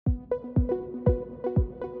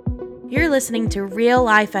You're listening to Real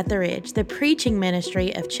Life at the Ridge, the preaching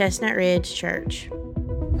ministry of Chestnut Ridge Church.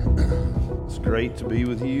 It's great to be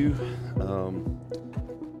with you.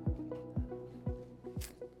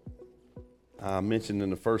 I mentioned in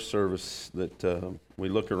the first service that we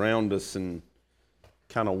look around us and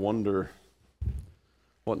kind of wonder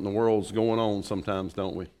what in the world's going on sometimes,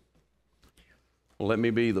 don't we? Well, let me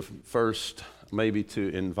be the first maybe to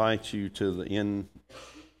invite you to the end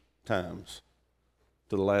times,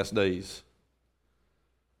 to the last days.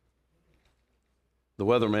 The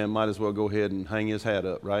weatherman might as well go ahead and hang his hat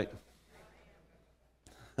up, right?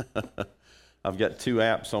 I've got two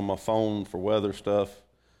apps on my phone for weather stuff.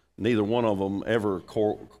 Neither one of them ever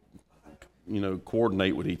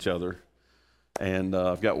coordinate with each other. And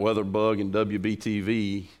I've got WeatherBug and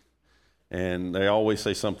WBTV, and they always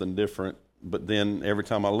say something different. But then every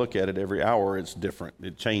time I look at it, every hour it's different.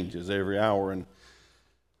 It changes every hour, and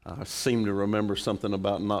I seem to remember something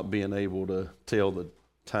about not being able to tell the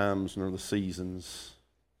times nor the seasons.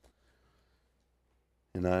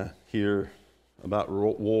 And I hear about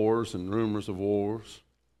wars and rumors of wars,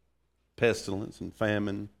 pestilence and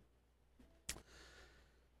famine.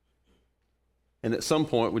 And at some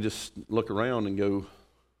point, we just look around and go,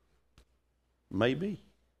 maybe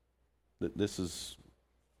that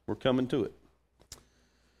we're coming to it.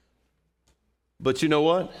 But you know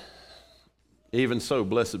what? Even so,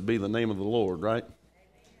 blessed be the name of the Lord, right?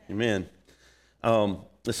 Amen.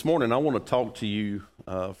 This morning, I want to talk to you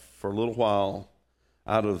for a little while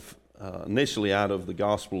initially out of the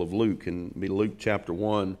Gospel of Luke, and be Luke chapter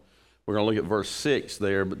 1. We're going to look at verse 6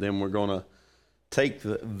 there, but then we're going to take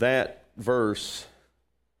that verse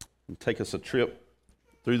and take us a trip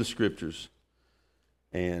through the Scriptures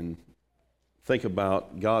and think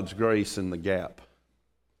about God's grace in the gap.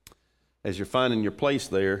 As you're finding your place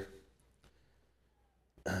there,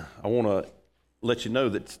 I want to let you know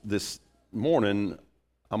that this morning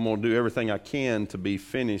I'm going to do everything I can to be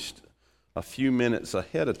finished a few minutes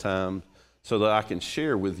ahead of time so that I can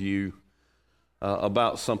share with you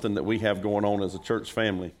about something that we have going on as a church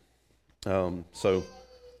family. That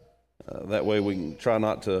way we can try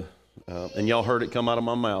not to, and y'all heard it come out of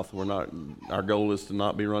my mouth. Our goal is to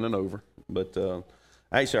not be running over, but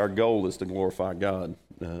actually our goal is to glorify God,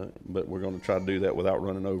 but we're going to try to do that without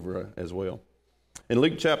running over as well. In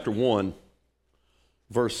Luke chapter 1,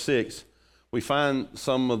 verse 6, we find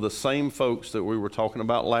some of the same folks that we were talking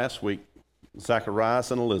about last week,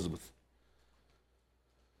 Zacharias and Elizabeth.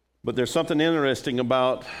 But there's something interesting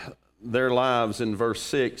about their lives in verse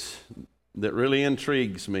 6 that really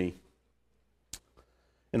intrigues me.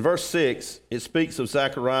 In verse 6, it speaks of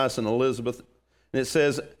Zacharias and Elizabeth, and it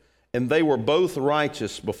says, "And they were both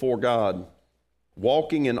righteous before God,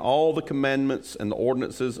 walking in all the commandments and the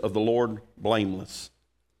ordinances of the Lord blameless."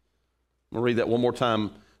 I'm going to read that one more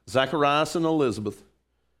time. Zacharias and Elizabeth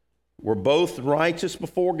were both righteous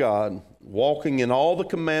before God, walking in all the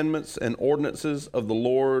commandments and ordinances of the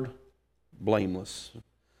Lord blameless.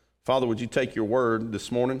 Father, would you take your word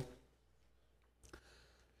this morning?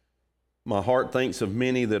 My heart thinks of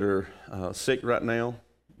many that are sick right now,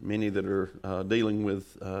 many that are dealing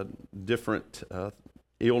with different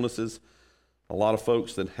illnesses, a lot of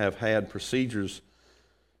folks that have had procedures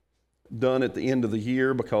done at the end of the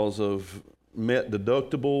year because of met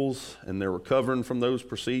deductibles, and they're recovering from those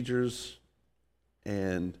procedures,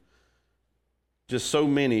 and just so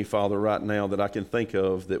many, Father, right now that I can think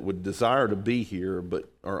of that would desire to be here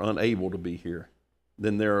but are unable to be here.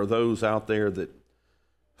 Then there are those out there that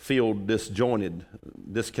feel disjointed,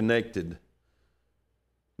 disconnected.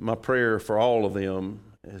 My prayer for all of them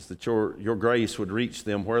is that your grace would reach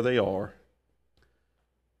them where they are.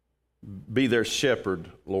 Be their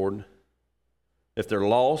shepherd, Lord. If they're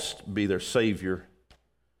lost, be their Savior.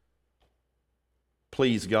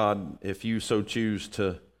 Please, God, if you so choose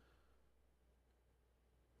to,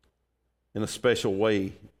 in a special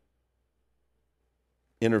way,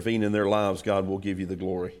 intervene in their lives, God will give you the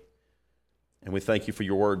glory. And we thank you for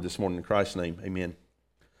your word this morning in Christ's name. Amen.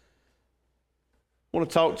 I want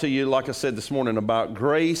to talk to you, like I said this morning, about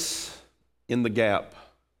grace in the gap.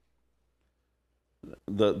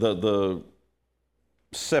 The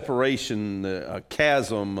separation, a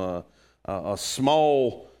chasm, a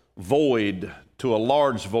small void to a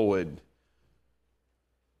large void.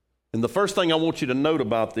 And the first thing I want you to note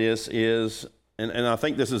about this is, and I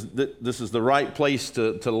think this is the right place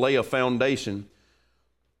to lay a foundation,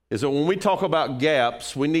 is that when we talk about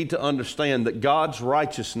gaps, we need to understand that God's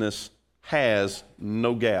righteousness has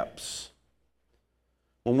no gaps.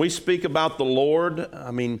 When we speak about the Lord,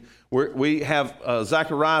 I mean, we have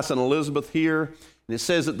Zacharias and Elizabeth here, and it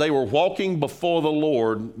says that they were walking before the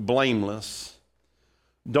Lord blameless.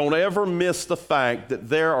 Don't ever miss the fact that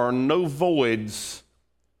there are no voids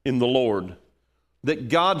in the Lord. That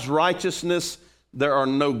God's righteousness, there are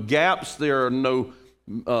no gaps, there are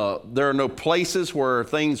no places where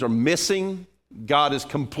things are missing. God is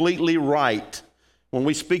completely right. When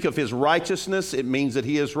we speak of his righteousness, it means that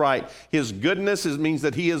he is right. His goodness, it means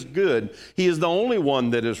that he is good. He is the only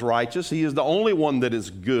one that is righteous. He is the only one that is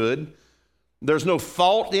good. There's no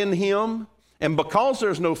fault in him. And because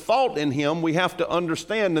there's no fault in him, we have to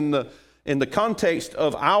understand in the context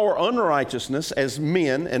of our unrighteousness as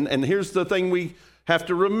men, and here's the thing we have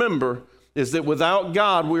to remember, is that without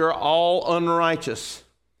God, we are all unrighteous.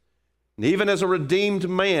 And even as a redeemed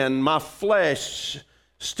man, my flesh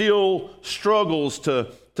still struggles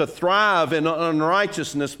to thrive in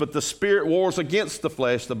unrighteousness, but the Spirit wars against the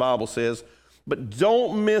flesh, the Bible says. But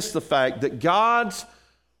don't miss the fact that God's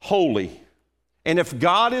holy. And if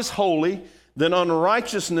God is holy, then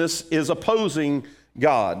unrighteousness is opposing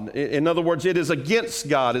God. In other words, it is against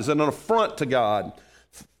God, is an affront to God.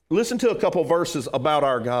 Listen to a couple verses about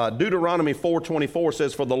our God. Deuteronomy 4:24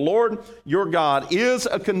 says, "For the Lord your God is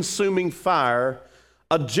a consuming fire,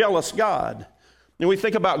 a jealous God." And we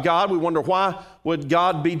think about God, we wonder, why would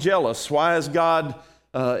God be jealous? Why is God,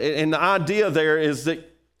 and the idea there is that,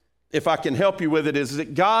 if I can help you with it, is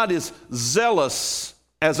that God is zealous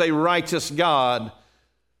as a righteous God.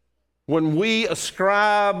 When we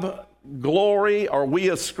ascribe glory or we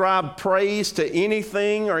ascribe praise to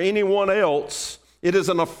anything or anyone else, it is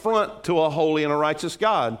an affront to a holy and a righteous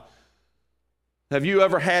God. Have you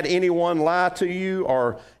ever had anyone lie to you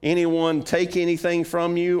or anyone take anything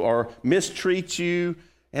from you or mistreat you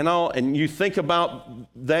and all, and you think about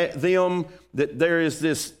that there is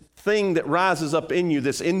this thing that rises up in you,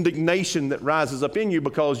 this indignation that rises up in you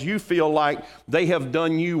because you feel like they have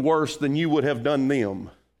done you worse than you would have done them,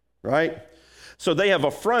 right? So they have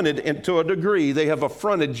affronted, and to a degree, they have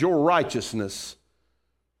affronted your righteousness.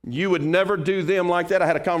 You would never do them like that. I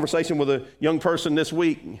had a conversation with a young person this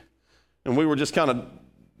week, and we were just kind of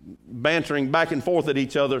bantering back and forth at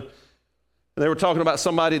each other. They were talking about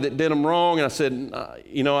somebody that did them wrong, and I said,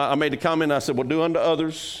 I made a comment, I said, well, do unto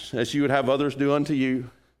others as you would have others do unto you.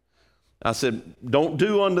 I said, don't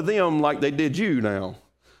do unto them like they did you now,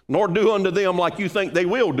 nor do unto them like you think they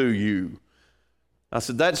will do you. I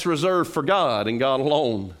said, that's reserved for God and God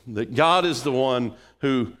alone, that God is the one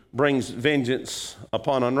who brings vengeance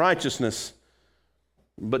upon unrighteousness.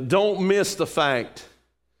 But don't miss the fact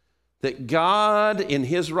that God, in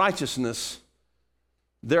his righteousness,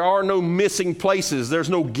 there are no missing places. There's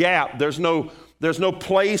no gap. There's no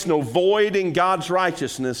place, no void in God's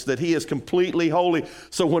righteousness, that he is completely holy.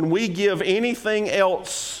 So when we give anything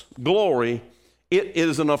else glory, it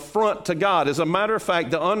is an affront to God. As a matter of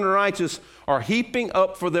fact, the unrighteous are heaping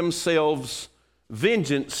up for themselves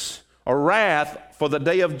vengeance or wrath for the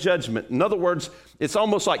day of judgment. In other words, it's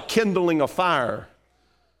almost like kindling a fire.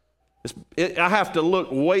 I have to look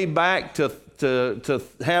way back to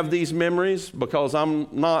have these memories because I'm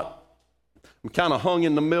kind of hung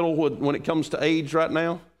in the middle when it comes to age right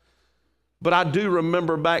now. But I do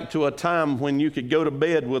remember back to a time when you could go to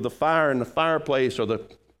bed with a fire in the fireplace or the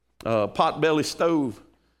potbelly stove.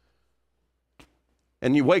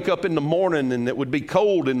 And you wake up in the morning and it would be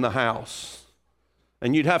cold in the house.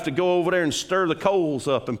 And you'd have to go over there and stir the coals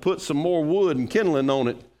up and put some more wood and kindling on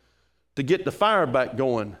it to get the fire back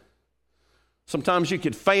going. Sometimes you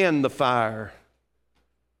could fan the fire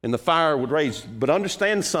and the fire would rage. But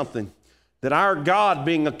understand something, that our God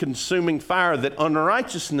being a consuming fire, that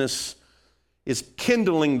unrighteousness is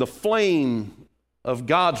kindling the flame of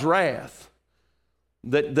God's wrath.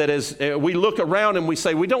 That as we look around and we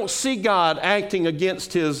say, we don't see God acting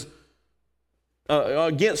against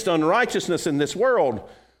against unrighteousness in this world.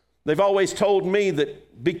 They've always told me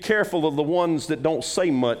that be careful of the ones that don't say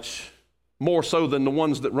much, more so than the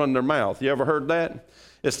ones that run their mouth. You ever heard that?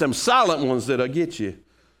 It's them silent ones that'll get you.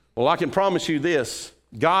 Well, I can promise you this,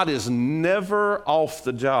 God is never off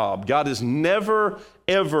the job. God is never,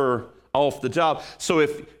 ever off the job. So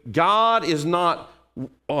if God is not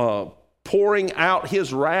pouring out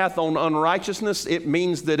his wrath on unrighteousness, it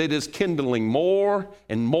means that it is kindling more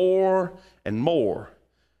and more and more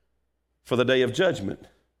for the day of judgment.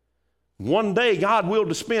 One day God will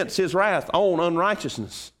dispense his wrath on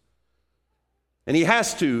unrighteousness. And he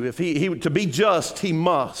has to. If he to be just, he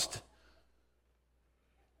must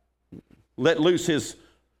let loose his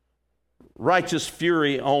righteous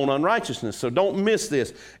fury on unrighteousness. So don't miss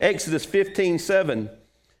this. Exodus 15:7.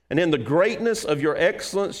 And in the greatness of your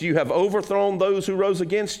excellence, you have overthrown those who rose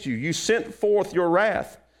against you. You sent forth your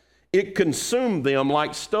wrath. It consumed them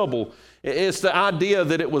like stubble. It's the idea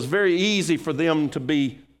that it was very easy for them to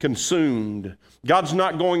be consumed. God's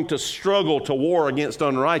not going to struggle to war against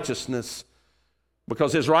unrighteousness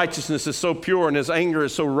because his righteousness is so pure and his anger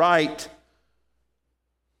is so right.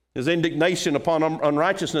 His indignation upon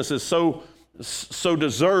unrighteousness is so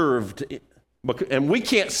deserved. And we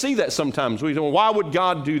can't see that sometimes. We don't, why would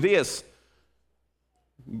God do this?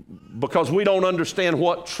 Because we don't understand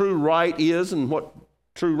what true right is and what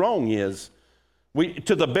true wrong is. We,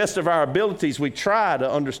 to the best of our abilities, we try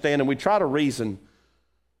to understand and we try to reason.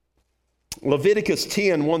 Leviticus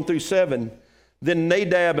 10, 1 through 7. Then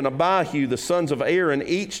Nadab and Abihu, the sons of Aaron,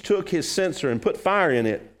 each took his censer and put fire in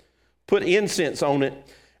it, put incense on it,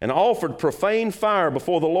 and offered profane fire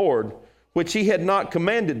before the Lord, which he had not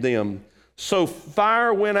commanded them. So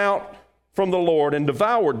fire went out from the Lord and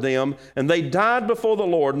devoured them, and they died before the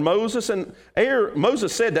Lord. Moses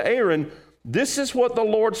said to Aaron, "This is what the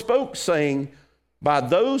Lord spoke, saying, by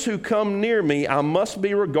those who come near me I must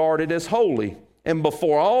be regarded as holy, and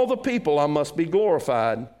before all the people I must be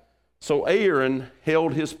glorified." So Aaron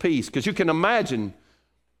held his peace. Because you can imagine,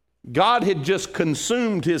 God had just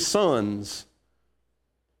consumed his sons.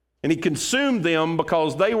 And he consumed them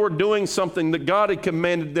because they were doing something that God had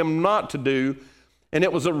commanded them not to do. And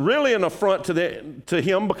it was really an affront to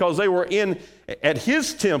him because they were at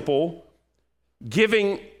his temple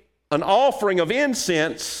giving an offering of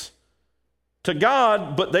incense to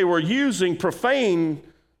God, but they were using profane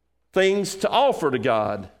things to offer to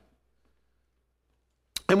God.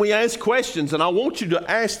 And we ask questions, and I want you to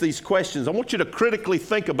ask these questions. I want you to critically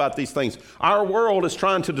think about these things. Our world is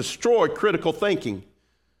trying to destroy critical thinking.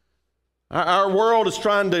 Our world is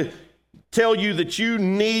trying to tell you that you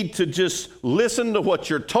need to just listen to what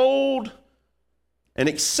you're told and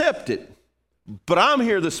accept it. But I'm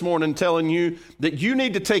here this morning telling you that you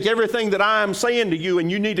need to take everything that I am saying to you and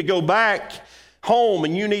you need to go back home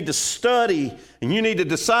and you need to study and you need to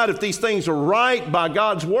decide if these things are right by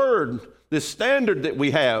God's word, this standard that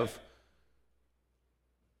we have.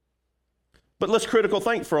 But let's critical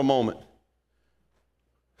think for a moment.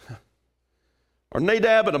 Are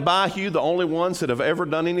Nadab and Abihu the only ones that have ever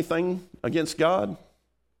done anything against God?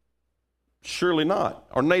 Surely not.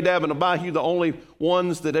 Are Nadab and Abihu the only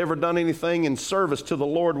ones that ever done anything in service to the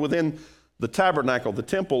Lord within the tabernacle, the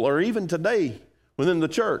temple, or even today within the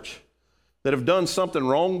church that have done something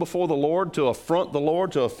wrong before the Lord to affront the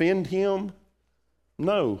Lord, to offend him?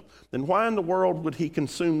 No. Then why in the world would he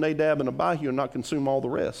consume Nadab and Abihu and not consume all the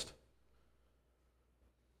rest?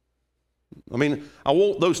 I mean, I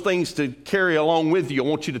want those things to carry along with you. I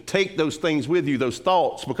want you to take those things with you, those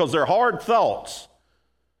thoughts, because they're hard thoughts.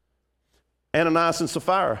 Ananias and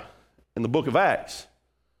Sapphira in the book of Acts.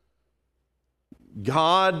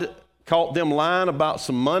 God caught them lying about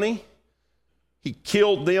some money. He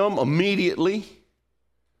killed them immediately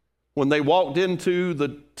when they walked into the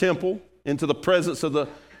temple, into the presence of the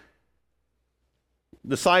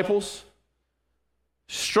disciples.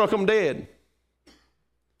 Struck them dead.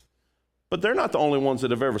 But they're not the only ones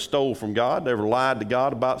that have ever stole from God, ever lied to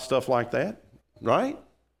God about stuff like that, right?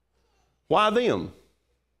 Why them?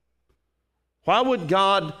 Why would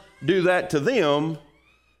God do that to them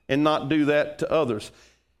and not do that to others?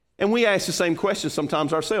 And we ask the same question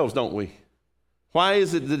sometimes ourselves, don't we? Why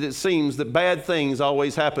is it that it seems that bad things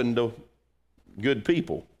always happen to good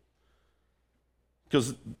people?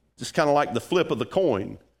 Because it's kind of like the flip of the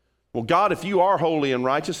coin. Well, God, if you are holy and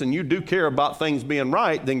righteous and you do care about things being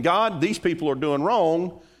right, then God, these people are doing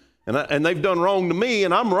wrong and they've done wrong to me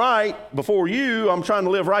and I'm right before you, I'm trying to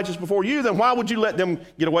live righteous before you, then why would you let them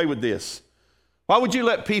get away with this? Why would you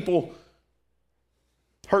let people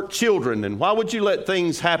hurt children and why would you let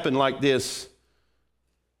things happen like this?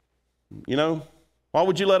 You know, why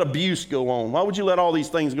would you let abuse go on? Why would you let all these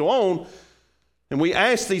things go on? And we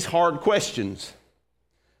ask these hard questions.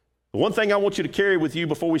 The one thing I want you to carry with you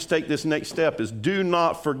before we take this next step is do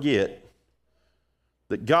not forget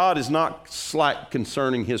that God is not slack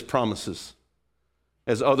concerning his promises,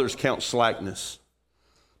 as others count slackness.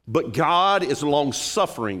 But God is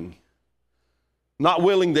long-suffering, not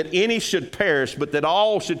willing that any should perish, but that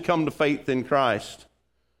all should come to faith in Christ.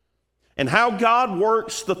 And how God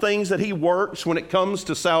works the things that he works when it comes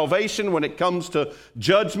to salvation, when it comes to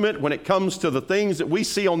judgment, when it comes to the things that we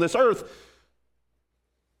see on this earth,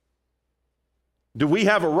 do we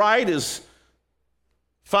have a right as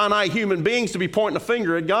finite human beings to be pointing a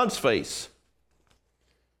finger at God's face?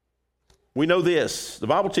 We know this. The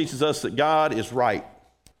Bible teaches us that God is right.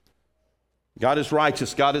 God is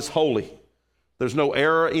righteous. God is holy. There's no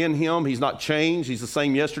error in him. He's not changed. He's the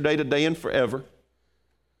same yesterday, today, and forever.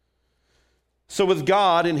 So with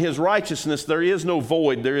God in his righteousness, there is no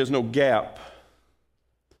void. There is no gap.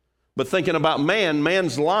 But thinking about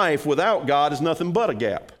man's life without God is nothing but a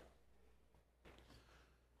gap.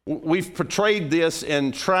 We've portrayed this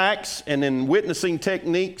in tracts and in witnessing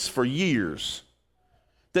techniques for years,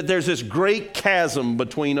 that there's this great chasm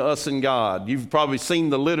between us and God. You've probably seen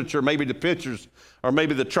the literature, maybe the pictures, or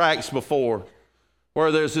maybe the tracts before,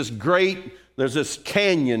 where there's this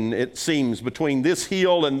canyon, it seems, between this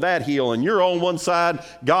hill and that hill, and you're on one side,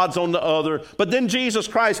 God's on the other. But then Jesus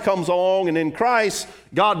Christ comes along, and in Christ,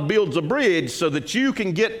 God builds a bridge so that you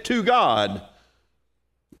can get to God.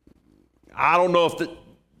 I don't know if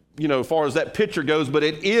as far as that picture goes, but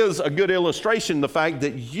it is a good illustration, the fact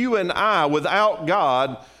that you and I, without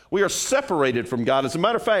God, we are separated from God. As a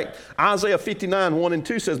matter of fact, Isaiah 59, 1 and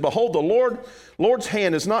 2 says, "Behold, the Lord's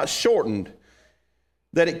hand is not shortened,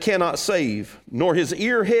 that it cannot save, nor his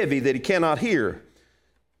ear heavy, that he cannot hear."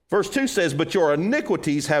 Verse 2 says, "But your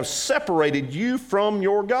iniquities have separated you from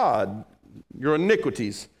your God," your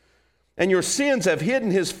iniquities, "and your sins have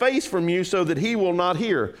hidden his face from you so that he will not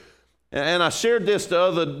hear." And I shared this the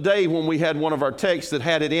other day when we had one of our texts that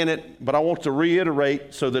had it in it, but I want to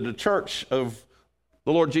reiterate so that the church of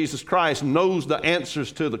the Lord Jesus Christ knows the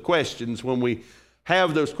answers to the questions when we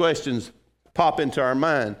have those questions pop into our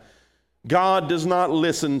mind. God does not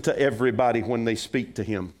listen to everybody when they speak to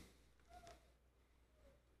him.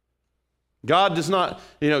 God does not,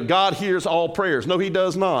 God hears all prayers. No, he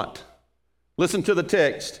does not. Listen to the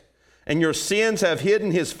text. "And your sins have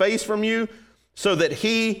hidden his face from you so that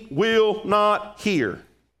he will not hear."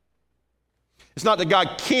 It's not that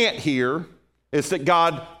God can't hear, it's that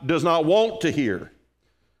God does not want to hear.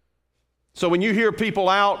 So when you hear people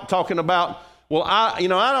out talking about, "Well, I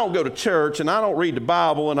don't go to church and I don't read the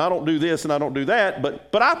Bible and I don't do this and I don't do that,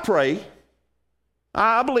 but I pray.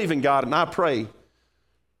 I believe in God and I pray."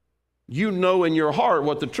 You know in your heart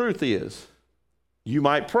what the truth is. You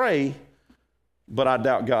might pray, but I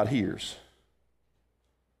doubt God hears.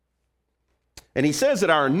 And he says that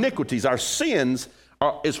our iniquities, our sins,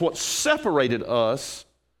 is what separated us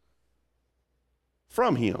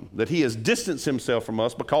from him, that he has distanced himself from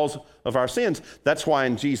us because of our sins. That's why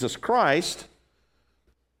in Jesus Christ,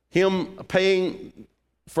 him paying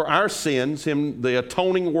for our sins, the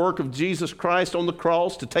atoning work of Jesus Christ on the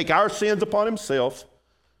cross to take our sins upon himself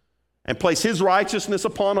and place his righteousness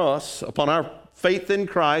upon us, upon our faith in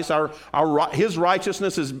Christ, his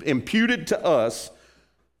righteousness is imputed to us.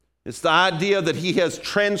 It's the idea that he has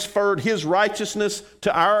transferred his righteousness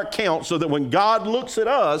to our account so that when God looks at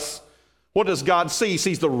us, what does God see? He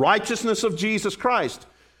sees the righteousness of Jesus Christ.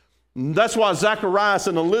 And that's why Zacharias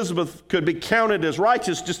and Elizabeth could be counted as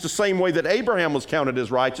righteous just the same way that Abraham was counted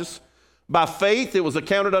as righteous. By faith, it was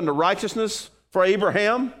accounted unto righteousness for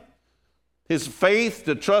Abraham. His faith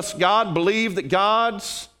to trust God, believe that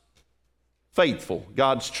God's faithful,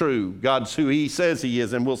 God's true, God's who he says he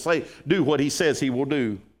is, and will do what he says he will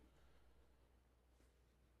do.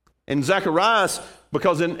 And Zacharias,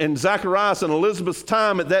 because in Zacharias and Elizabeth's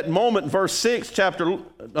time at that moment, verse 6, chapter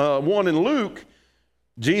 1 in Luke,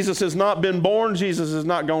 Jesus has not been born. Jesus has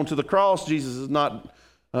not gone to the cross. Jesus has not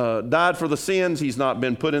died for the sins. He's not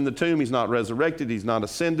been put in the tomb. He's not resurrected. He's not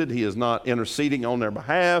ascended. He is not interceding on their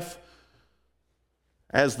behalf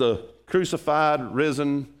as the crucified,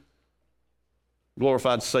 risen,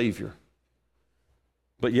 glorified Savior.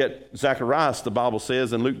 But yet Zacharias, the Bible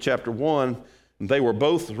says in Luke chapter 1, they were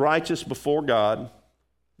both righteous before God.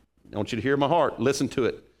 I want you to hear my heart. Listen to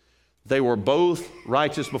it. They were both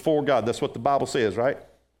righteous before God. That's what the Bible says, right?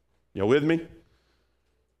 You with me?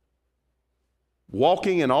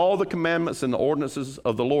 Walking in all the commandments and the ordinances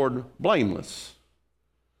of the Lord blameless.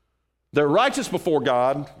 They're righteous before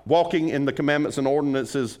God, walking in the commandments and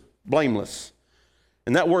ordinances blameless.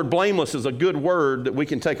 And that word blameless is a good word that we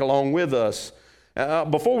can take along with us.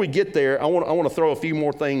 Before we get there, I want to throw a few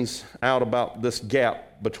more things out about this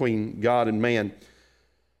gap between God and man.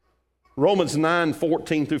 Romans 9,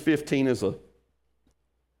 14 through 15 is a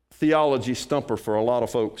theology stumper for a lot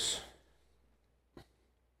of folks.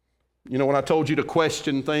 When I told you to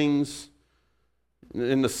question things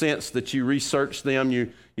in the sense that you research them,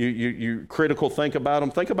 you critical think about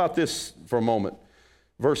them, think about this for a moment.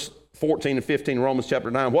 Verse 14 and 15, Romans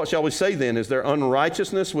chapter 9. What shall we say then? Is there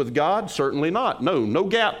unrighteousness with God? Certainly not. No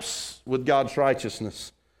gaps with God's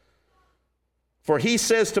righteousness. For he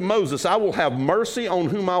says to Moses, I will have mercy on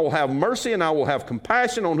whom I will have mercy, and I will have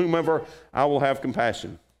compassion on whomever I will have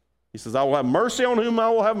compassion. He says, I will have mercy on whom I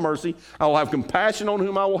will have mercy. I will have compassion on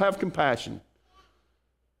whom I will have compassion.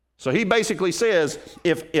 So he basically says,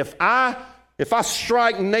 if I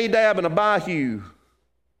strike Nadab and Abihu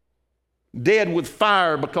dead with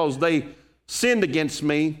fire because they sinned against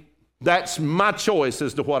me, that's my choice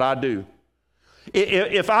as to what I do.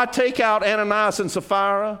 If I take out Ananias and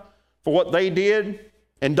Sapphira for what they did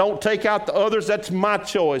and don't take out the others, that's my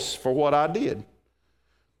choice for what I did.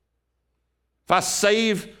 If I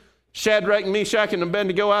save Shadrach, Meshach, and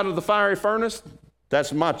Abednego out of the fiery furnace,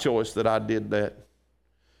 that's my choice that I did that.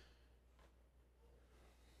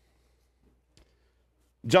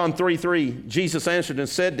 John 3:3, Jesus answered and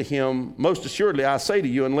said to him, most assuredly I say to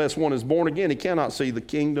you, unless one is born again, he cannot see the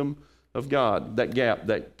kingdom of God. That gap,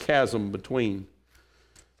 that chasm between.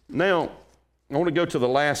 Now, I want to go to the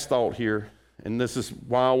last thought here, and this is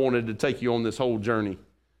why I wanted to take you on this whole journey,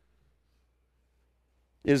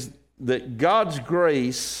 is that God's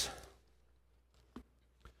grace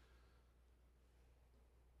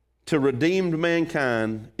to redeemed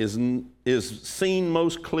mankind is seen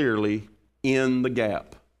most clearly in the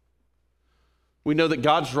gap. We know that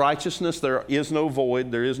God's righteousness, there is no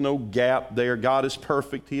void, there is no gap there. God is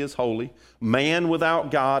perfect, He is holy. Man without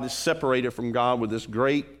God is separated from God with this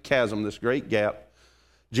great chasm, this great gap.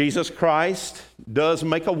 Jesus Christ does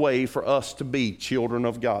make a way for us to be children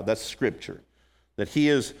of God. That's Scripture. That He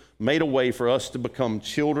has made a way for us to become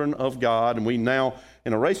children of God, and we now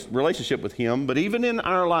in a relationship with Him. But even in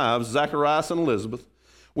our lives, Zacharias and Elizabeth,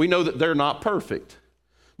 we know that they're not perfect.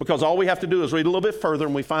 Because all we have to do is read a little bit further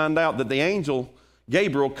and we find out that the angel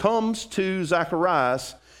Gabriel comes to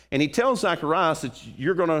Zacharias and he tells Zacharias that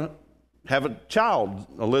you're going to have a child.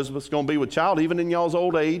 Elizabeth's going to be with child even in y'all's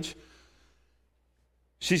old age.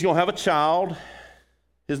 She's going to have a child.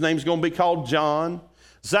 His name's going to be called John.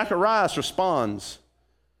 Zacharias responds,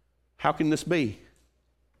 how can this be?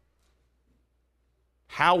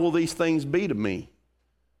 How will these things be to me?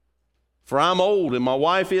 For I'm old and my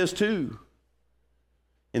wife is too.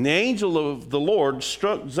 And the angel of the Lord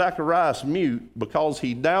struck Zacharias mute because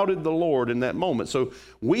he doubted the Lord in that moment. So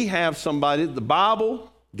we have somebody, the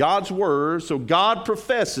Bible, God's Word, so God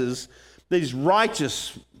professes that He's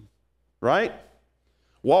righteous, right?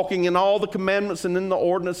 Walking in all the commandments and in the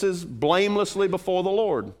ordinances blamelessly before the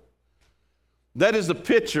Lord. That is the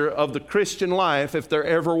picture of the Christian life if there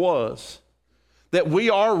ever was. That we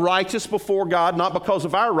are righteous before God, not because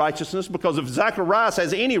of our righteousness, because if Zacharias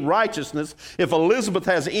has any righteousness, if Elizabeth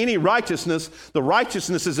has any righteousness, the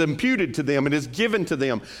righteousness is imputed to them, it is given to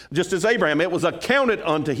them. Just as Abraham, it was accounted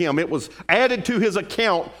unto him, it was added to his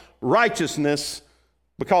account, righteousness,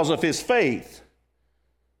 because of his faith.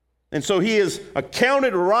 And so he is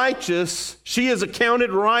accounted righteous, she is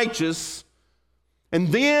accounted righteous. And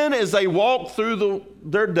then as they walk through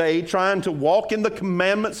their day trying to walk in the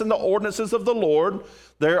commandments and the ordinances of the Lord,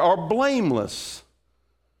 they are blameless.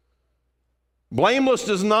 Blameless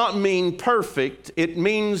does not mean perfect. It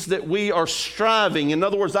means that we are striving. In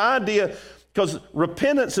other words, the idea, because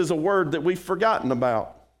repentance is a word that we've forgotten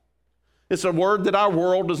about. It's a word that our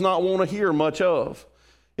world does not want to hear much of.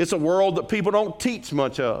 It's a world that people don't teach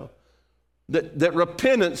much of. That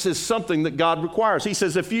repentance is something that God requires. He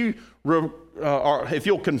says if you'll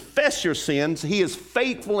confess your sins, He is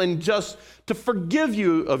faithful and just to forgive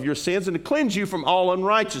you of your sins and to cleanse you from all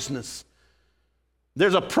unrighteousness.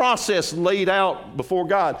 There's a process laid out before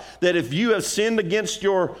God that if you have sinned against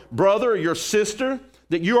your brother or your sister,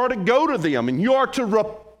 that you are to go to them and you are to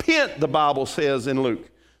repent, the Bible says in Luke.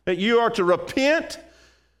 That you are to repent.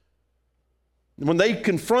 When they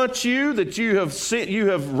confront you that you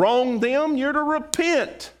have wronged them, you're to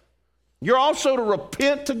repent. You're also to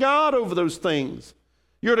repent to God over those things.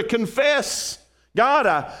 You're to confess, God,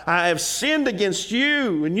 I have sinned against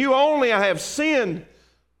you, and you only I have sinned.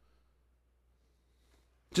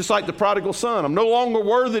 Just like the prodigal son. I'm no longer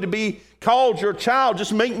worthy to be called your child.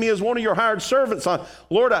 Just make me as one of your hired servants.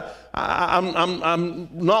 Lord, I'm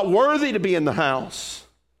not worthy to be in the house.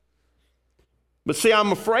 But see,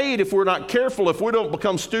 I'm afraid if we're not careful, if we don't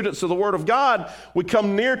become students of the Word of God, we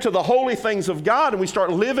come near to the holy things of God and we start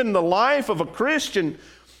living the life of a Christian,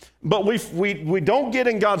 but we don't get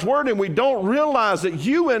in God's Word and we don't realize that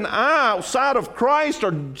you and I outside of Christ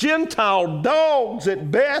are Gentile dogs at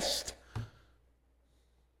best.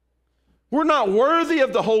 We're not worthy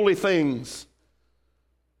of the holy things.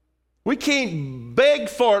 We can't beg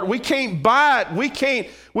for it. We can't buy it.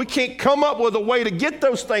 We can't come up with a way to get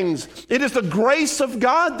those things. It is the grace of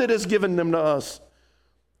God that has given them to us.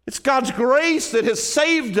 It's God's grace that has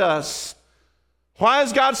saved us. Why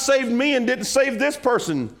has God saved me and didn't save this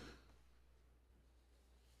person?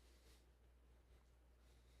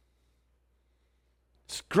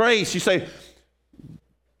 It's grace. You say,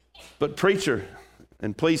 but preacher,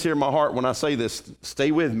 and please hear my heart when I say this, stay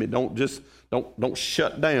with me. Don't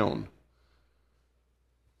shut down.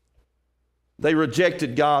 They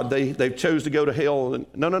rejected God. They chose to go to hell.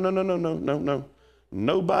 No.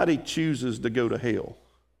 Nobody chooses to go to hell.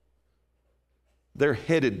 they're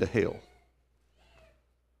headed to hell.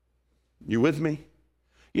 You with me?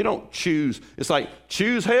 You don't choose. It's like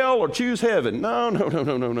choose hell or choose heaven.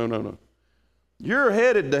 No. You're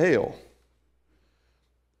headed to hell.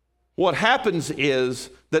 What happens is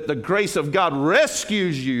that the grace of God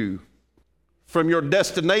rescues you from your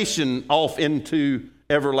destination off into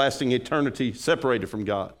everlasting eternity separated from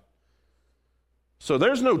God. So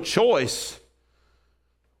there's no choice.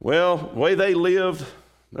 Well, the way they lived,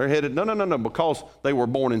 they're headed. No. Because they were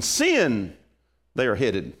born in sin, they are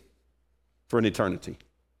headed for an eternity.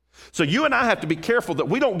 So you and I have to be careful that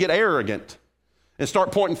we don't get arrogant and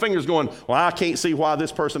start pointing fingers going, well, I can't see why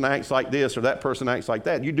this person acts like this or that person acts like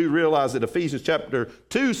that. You do realize that Ephesians chapter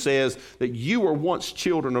 2 says that you were once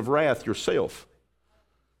children of wrath yourself.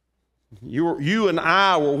 You and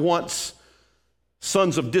I were once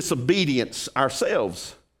sons of disobedience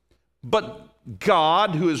ourselves. But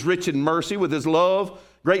God, who is rich in mercy with his love,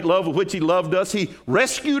 great love with which he loved us, he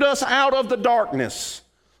rescued us out of the darkness,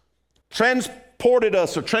 transported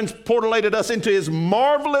us or transported us into his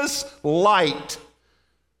marvelous light.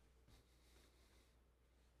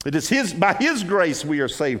 It is by his grace we are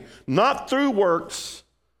saved, not through works,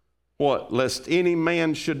 what? Lest any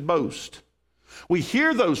man should boast. We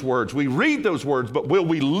hear those words, we read those words, but will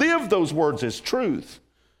we live those words as truth?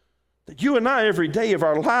 That you and I every day of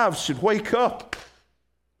our lives should wake up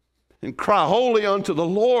and cry holy unto the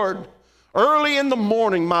Lord. Early in the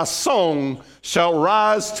morning my song shall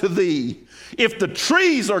rise to thee. If the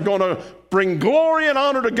trees are going to bring glory and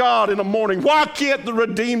honor to God in the morning, why can't the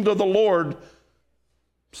redeemed of the Lord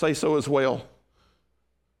say so as well?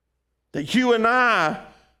 That you and I,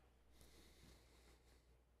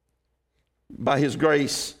 by his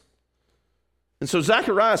grace. And so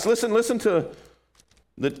Zacharias, listen to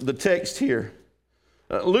the text here.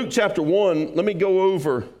 Luke chapter 1, let me go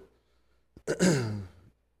over to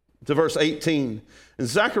verse 18. And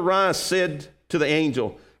Zacharias said to the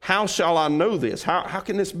angel, how shall I know this? How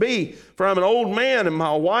can this be? For I'm an old man and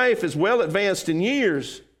my wife is well advanced in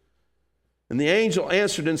years. And the angel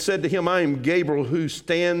answered and said to him, I am Gabriel who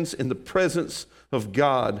stands in the presence of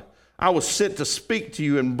God. I was sent to speak to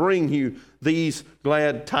you and bring you these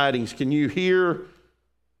glad tidings. Can you hear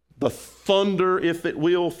the thunder, if it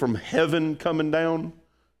will, from heaven coming down?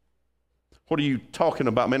 What are you talking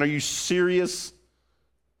about, man? Are you serious?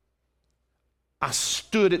 I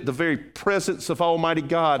stood at the very presence of Almighty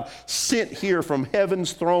God, sent here from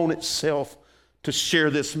heaven's throne itself to share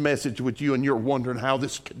this message with you, and you're wondering how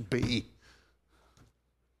this could be.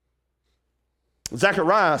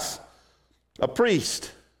 Zacharias, a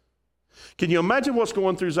priest. Can you imagine what's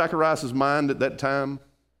going through Zacharias' mind at that time?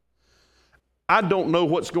 I don't know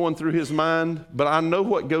what's going through his mind, but I know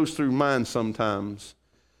what goes through mine sometimes.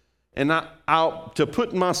 And to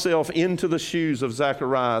put myself into the shoes of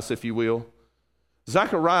Zacharias, if you will,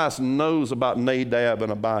 Zacharias knows about Nadab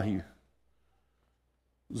and Abihu.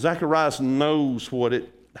 Zacharias knows what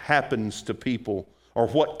it happens to people, or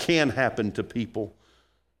what can happen to people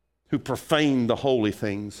who profane the holy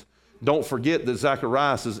things. Don't forget that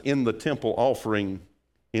Zacharias is in the temple offering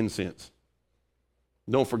incense.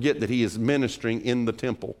 Don't forget that he is ministering in the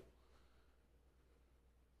temple.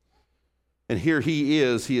 And here he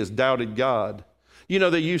has doubted God. You know,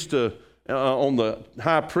 they used to, on the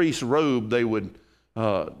high priest's robe, they would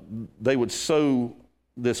sew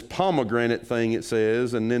this pomegranate thing, it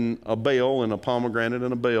says, and then a bell and a pomegranate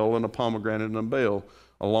and a bell and a pomegranate and a bell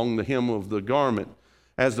along the hem of the garment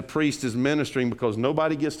as the priest is ministering, because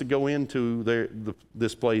nobody gets to go into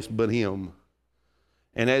this place but him.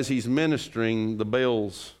 And as he's ministering, the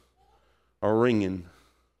bells are ringing.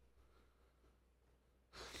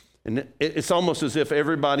 And it's almost as if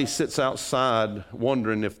everybody sits outside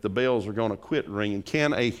wondering if the bells are going to quit ringing.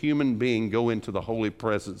 Can a human being go into the holy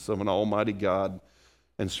presence of an almighty God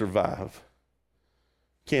and survive?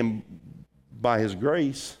 Can, by his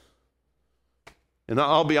grace. And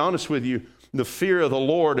I'll be honest with you, the fear of the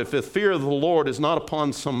Lord, if the fear of the Lord is not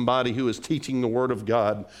upon somebody who is teaching the Word of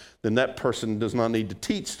God, then that person does not need to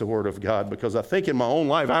teach the Word of God. Because I think in my own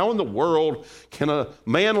life, how in the world can a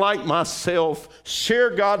man like myself share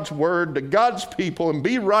God's Word to God's people and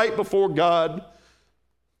be right before God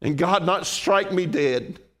and God not strike me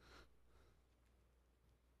dead?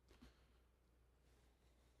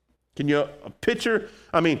 Can you picture?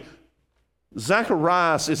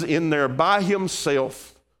 Zacharias is in there by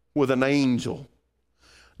himself with an angel.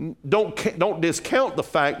 Don't discount the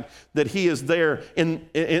fact that he is there in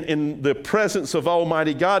the presence of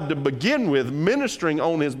Almighty God to begin with, ministering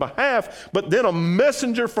on his behalf, but then a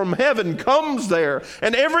messenger from heaven comes there,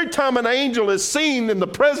 and every time an angel is seen in the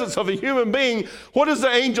presence of a human being, what does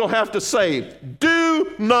the angel have to say? Do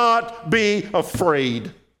Do not be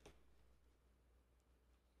afraid.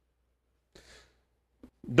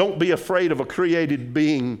 Don't be afraid of a created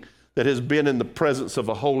being that has been in the presence of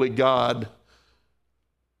a holy God.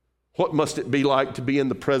 What must it be like to be in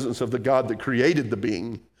the presence of the God that created the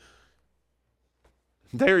being?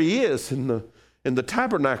 There he is in the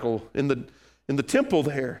tabernacle, in the temple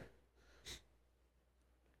there.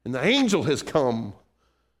 And the angel has come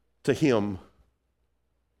to him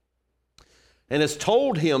and has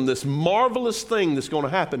told him this marvelous thing that's going to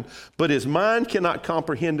happen, but his mind cannot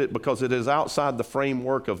comprehend it because it is outside the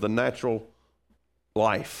framework of the natural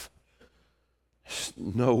life.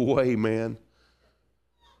 No way, man.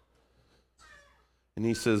 And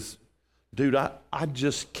he says, dude, I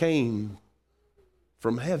just came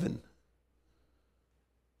from heaven.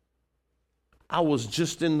 I was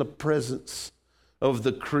just in the presence of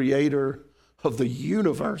the creator of the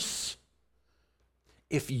universe.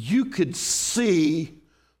 If you could see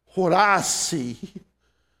what I see,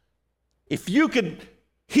 if you could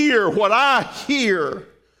hear what I hear,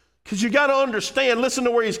 because you got to understand, listen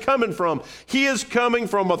to where he's coming from. He is coming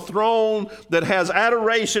from a throne that has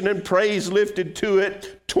adoration and praise lifted to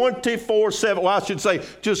it 24/7. Well, I should say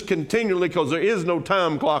just continually, because there is no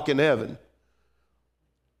time clock in heaven.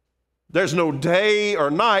 There's no day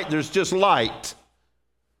or night, there's just light.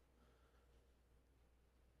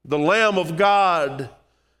 The Lamb of God,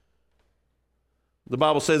 the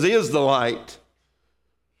Bible says, is the light.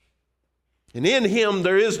 And in him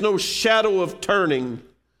there is no shadow of turning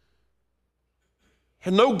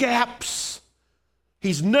and no gaps.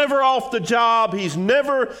 He's never off the job. He's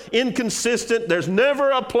never inconsistent. There's never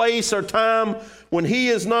a place or time when he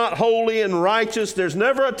is not holy and righteous. There's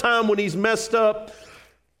never a time when he's messed up.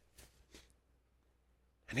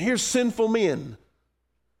 And here's sinful men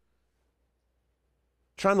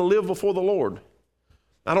trying to live before the Lord.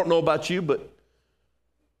 I don't know about you, but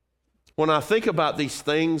when I think about these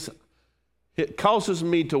things, it causes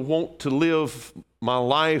me to want to live my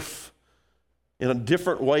life in a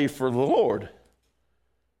different way for the Lord.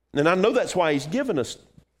 And I know that's why he's given us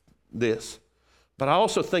this. But I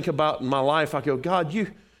also think about in my life, I go, God,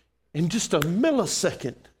 you, in just a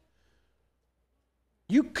millisecond,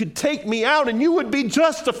 you could take me out and you would be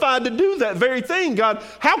justified to do that very thing, God.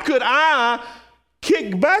 How could I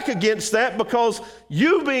kick back against that, because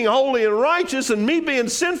you being holy and righteous and me being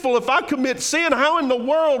sinful, if I commit sin, how in the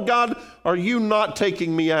world, God, are you not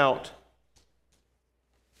taking me out?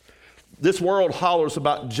 This world hollers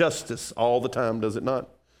about justice all the time, does it not?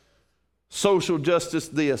 Social justice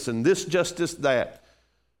this and this justice that.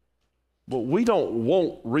 But we don't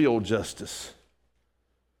want real justice.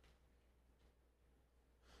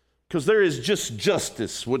 Because there is just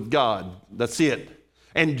justice with God. That's it.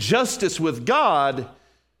 And justice with God,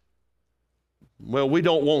 well, we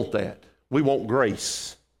don't want that. We want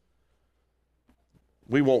grace.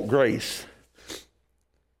 We want grace.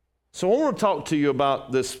 So I want to talk to you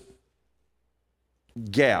about this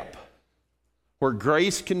gap where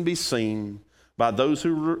grace can be seen by those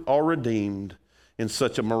who are redeemed in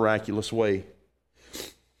such a miraculous way.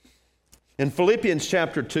 In Philippians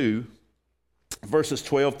chapter 2, verses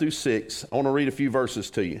 12 through 6, I want to read a few verses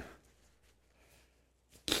to you.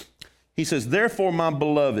 He says, therefore, my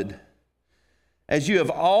beloved, as you have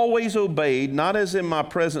always obeyed, not as in my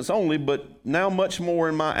presence only, but now much more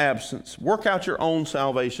in my absence, work out your own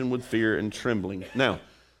salvation with fear and trembling. Now,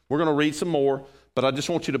 we're going to read some more, but I just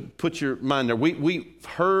want you to put your mind there. We've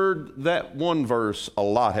heard that one verse a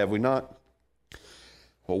lot, have we not?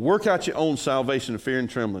 Well, work out your own salvation with fear and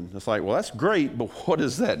trembling. It's like, well, that's great, but what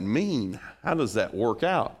does that mean? How does that work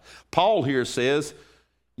out? Paul here says,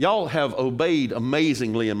 y'all have obeyed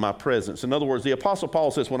amazingly in my presence. In other words, the Apostle Paul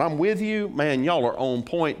says, when I'm with you, man, y'all are on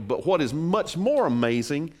point. But what is much more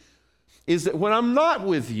amazing is that when I'm not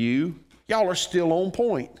with you, y'all are still on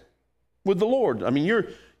point with the Lord. I mean,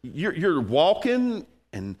 you're walking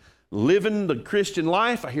and living the Christian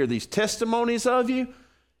life. I hear these testimonies of you.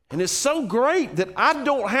 And it's so great that I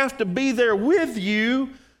don't have to be there with you.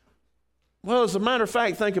 Well, as a matter of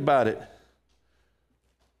fact, think about it.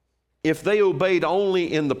 If they obeyed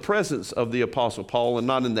only in the presence of the Apostle Paul and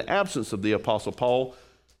not in the absence of the Apostle Paul,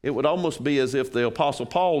 it would almost be as if the Apostle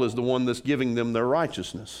Paul is the one that's giving them their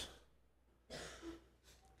righteousness.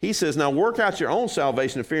 He says, now work out your own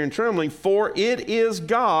salvation in fear and trembling, for it is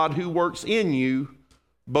God who works in you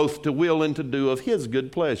both to will and to do of his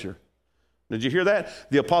good pleasure. Did you hear that?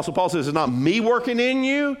 The Apostle Paul says, it's not me working in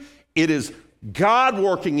you, it is God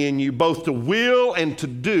working in you both to will and to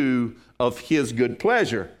do of his good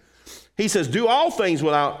pleasure. He says, do all things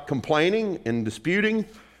without complaining and disputing,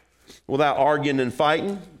 without arguing and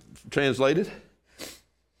fighting, translated.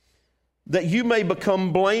 that you may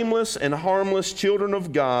become blameless and harmless children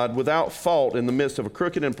of God, without fault in the midst of a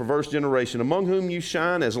crooked and perverse generation, among whom you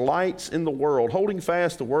shine as lights in the world, holding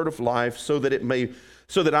fast the word of life, so that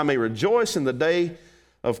I may rejoice in the day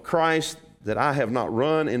of Christ, that I have not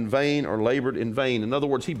run in vain or labored in vain. In other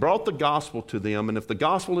words, he brought the gospel to them, and if the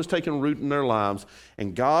gospel has taken root in their lives,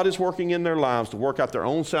 and God is working in their lives to work out their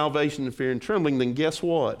own salvation in fear and trembling, then guess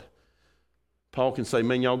what? Paul can say,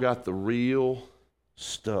 man, y'all got the real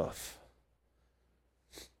stuff.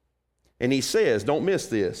 And he says, don't miss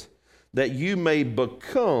this, that you may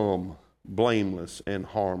become blameless and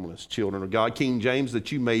harmless children of God. King James,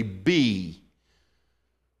 that you may be.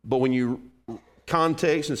 But when you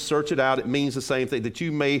context and search it out, it means the same thing, that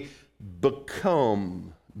you may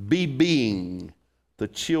become, being the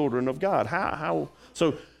children of God. How?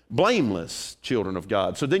 So blameless children of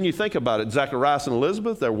God. So then you think about it, Zacharias and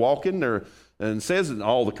Elizabeth, they're walking, and it says in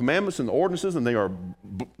all the commandments and the ordinances, and they are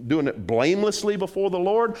doing it blamelessly before the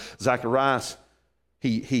Lord. Zacharias,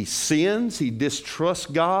 he sins, he distrusts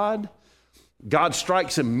God. God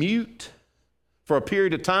strikes him mute for a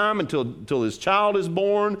period of time until his child is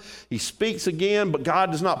born. He speaks again, but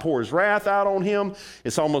God does not pour his wrath out on him.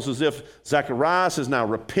 It's almost as if Zacharias has now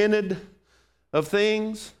repented of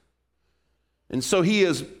things. And so he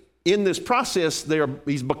is, in this process,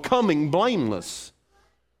 he's becoming blameless.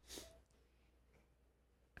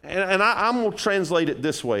 And I'm going to translate it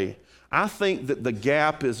this way. I think that the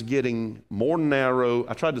gap is getting more narrow.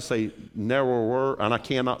 I tried to say narrower, and I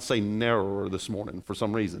cannot say narrower this morning for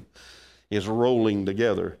some reason. It's rolling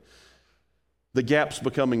together. The gap's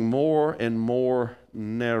becoming more and more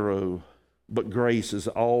narrow, but grace is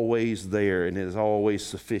always there and it is always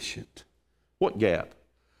sufficient. What gap?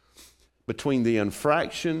 Between the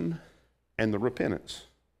infraction and the repentance.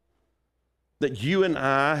 That you and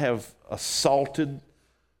I have assaulted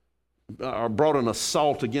or brought an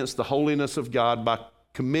assault against the holiness of God by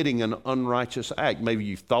committing an unrighteous act. Maybe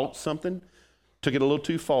you thought something, took it a little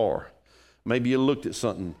too far. Maybe you looked at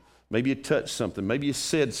something. Maybe you touched something. Maybe you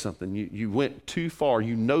said something. You went too far.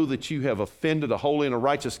 You know that you have offended a holy and a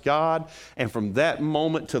righteous God. And from that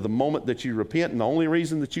moment to the moment that you repent, and the only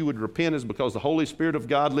reason that you would repent is because the Holy Spirit of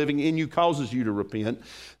God living in you causes you to repent.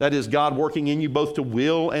 That is God working in you both to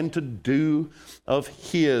will and to do of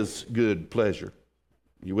His good pleasure.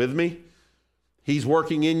 You with me? He's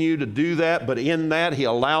working in you to do that, but in that, He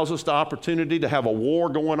allows us the opportunity to have a war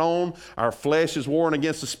going on. Our flesh is warring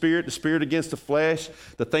against the Spirit against the flesh.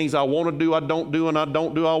 The things I want to do, I don't do, and I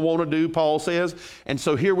don't do, I want to do, Paul says. And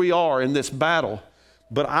so here we are in this battle.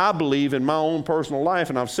 But I believe in my own personal life,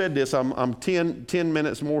 and I've said this, I'm 10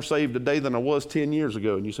 minutes more saved today than I was 10 years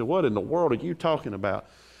ago. And you say, what in the world are you talking about?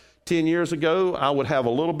 10 years ago, I would have a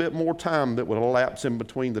little bit more time that would elapse in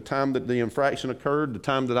between the time that the infraction occurred, the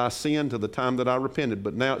time that I sinned, to the time that I repented.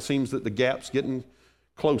 But now it seems that the gap's getting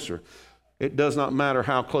closer. It does not matter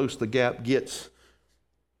how close the gap gets.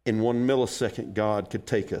 In 1 millisecond, God could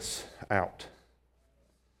take us out.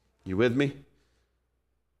 You with me?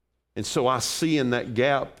 And so I see in that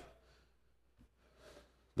gap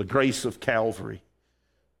the grace of Calvary.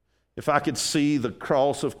 If I could see the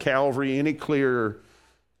cross of Calvary any clearer,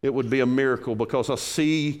 it would be a miracle, because I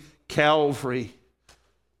see Calvary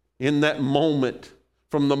in that moment,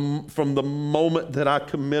 from the moment that I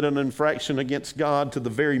commit an infraction against God to the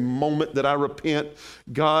very moment that I repent.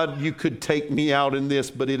 God, you could take me out in this,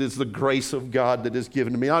 but it is the grace of God that is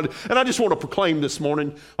given to me. And I just want to proclaim this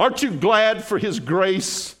morning, aren't you glad for His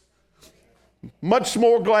grace? Much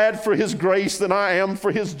more glad for His grace than I am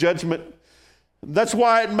for His judgment. That's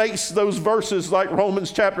why it makes those verses like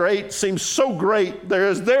Romans chapter 8 seem so great. There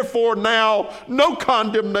is therefore now no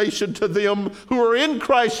condemnation to them who are in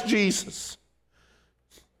Christ Jesus.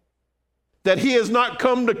 That He has not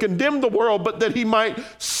come to condemn the world, but that He might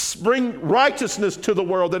bring righteousness to the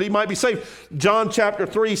world, that He might be saved. John chapter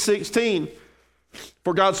 3:16.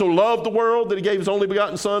 For God so loved the world that He gave His only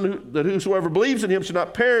begotten Son, that whosoever believes in Him should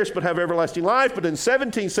not perish but have everlasting life. But in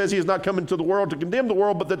 17 says He is not come into the world to condemn the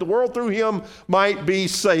world, but that the world through Him might be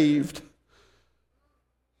saved.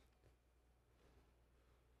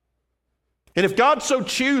 And if God so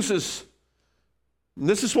chooses, and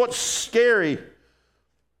this is what's scary,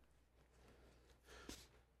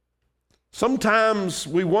 sometimes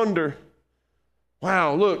we wonder,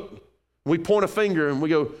 wow, look, we point a finger and we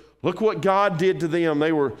go, look what God did to them.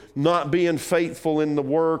 They were not being faithful in the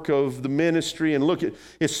work of the ministry. And look,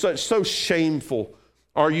 it's so shameful.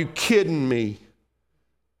 Are you kidding me?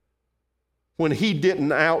 When He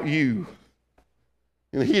didn't out you.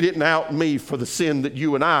 And He didn't out me for the sin that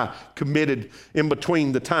you and I committed in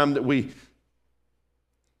between the time that we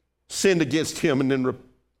sinned against Him and then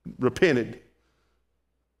repented.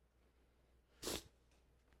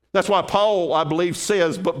 That's why Paul, I believe,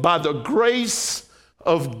 says, but by the grace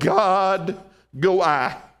of God go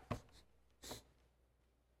I.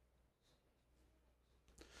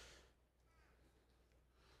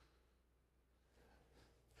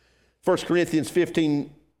 1 Corinthians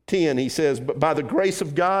 15:10, he says, but by the grace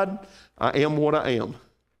of God, I am what I am.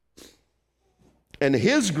 And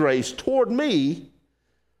his grace toward me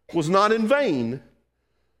was not in vain,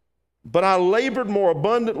 but I labored more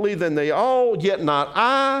abundantly than they all, yet not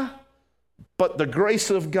I, but the grace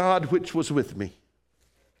of God which was with me.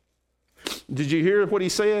 Did you hear what he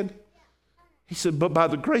said? He said, but by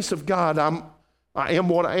the grace of God, I am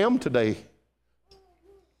what I am today.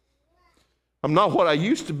 I'm not what I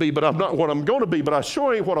used to be, but I'm not what I'm going to be, but I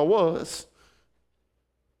sure ain't what I was.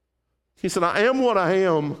 He said, I am what I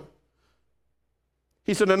am.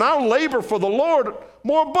 He said, and I'll labor for the Lord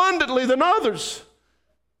more abundantly than others,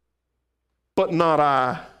 but not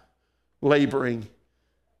I laboring.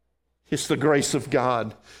 It's the grace of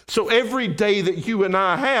God. So every day that you and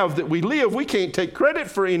I have, that we live, we can't take credit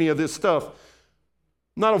for any of this stuff.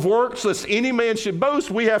 Not of works, lest any man should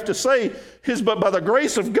boast. We have to say, "It's but by the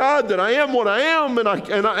grace of God that I am what I am, and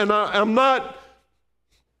I'm not."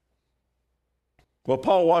 Well,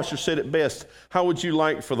 Paul Washer said it best. How would you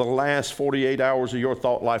like for the last 48 hours of your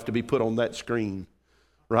thought life to be put on that screen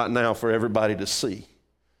right now for everybody to see?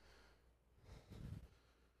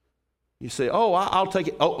 You say, "Oh, I'll take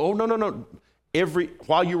it." Oh, no.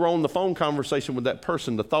 While you were on the phone conversation with that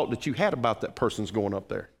person, the thought that you had about that person's going up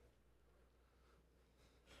there.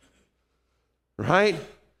 Right?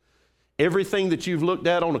 Everything that you've looked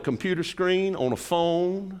at on a computer screen, on a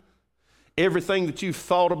phone, everything that you've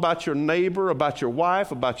thought about your neighbor, about your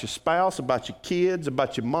wife, about your spouse, about your kids,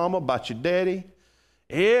 about your mama, about your daddy,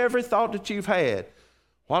 every thought that you've had,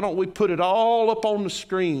 why don't we put it all up on the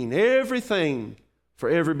screen, everything for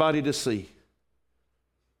everybody to see?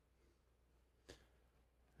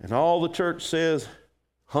 And all the church says,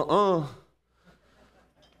 I'll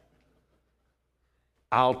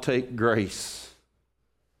take grace.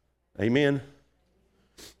 Amen.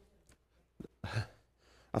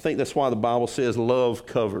 I think that's why the Bible says love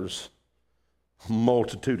covers a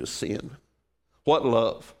multitude of sin. What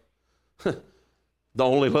love? The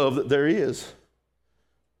only love that there is.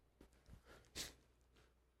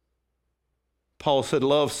 Paul said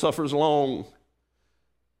love suffers long.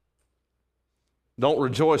 Don't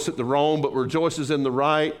rejoice at the wrong, but rejoices in the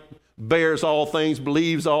right. Bears all things,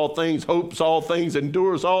 believes all things, hopes all things,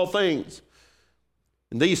 endures all things.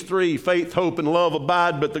 And these three, faith, hope, and love,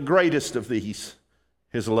 abide, but the greatest of these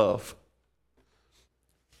is love.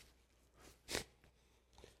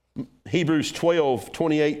 Hebrews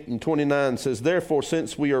 12:28 and 29 says, therefore,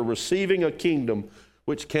 since we are receiving a kingdom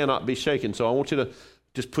which cannot be shaken. So I want you to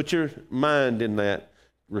just put your mind in that.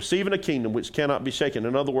 Receiving a kingdom which cannot be shaken.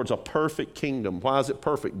 In other words, a perfect kingdom. Why is it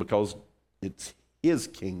perfect? Because it's his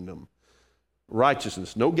kingdom.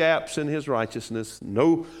 Righteousness. No gaps in his righteousness.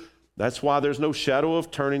 That's why there's no shadow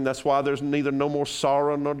of turning. That's why there's neither no more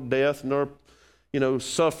sorrow nor death nor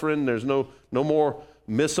suffering. There's no more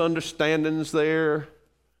misunderstandings there,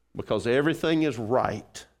 because everything is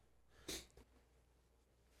right.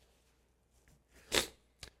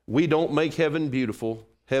 We don't make heaven beautiful.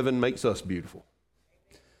 Heaven makes us beautiful.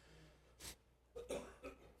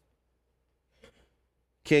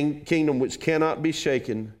 Kingdom which cannot be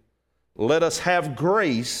shaken. Let us have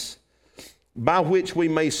grace by which we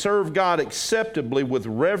may serve God acceptably with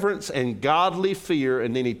reverence and godly fear.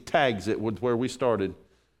 And then he tags it with where we started.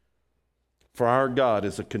 For our God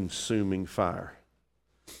is a consuming fire.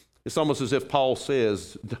 It's almost as if Paul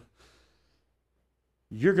says,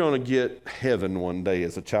 you're going to get heaven one day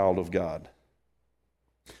as a child of God.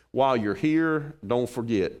 While you're here, don't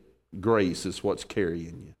forget, grace is what's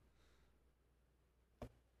carrying you.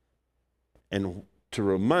 And to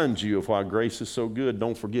remind you of why grace is so good,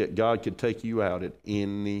 don't forget, God could take you out at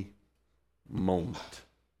any moment.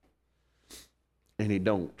 And he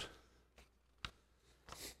don't.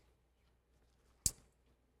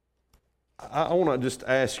 I want to just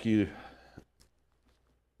ask you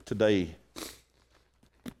today,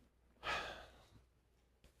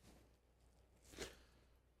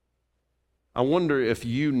 I wonder if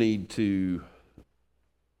you need to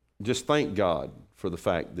just thank God for the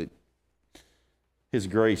fact that his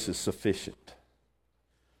grace is sufficient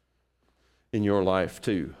in your life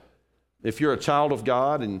too. If you're a child of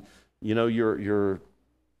God and you're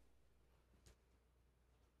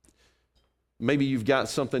maybe you've got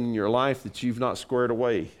something in your life that you've not squared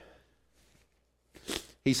away.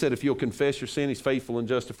 He said if you'll confess your sin, he's faithful and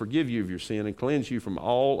just to forgive you of your sin and cleanse you from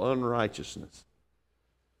all unrighteousness.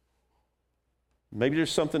 Maybe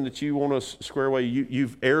there's something that you want to square away.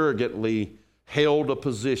 You've arrogantly held a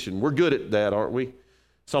position. We're good at that, aren't we?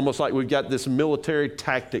 It's almost like we've got this military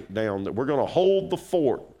tactic down that we're going to hold the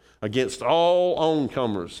fort against all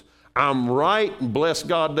oncomers. I'm right, and bless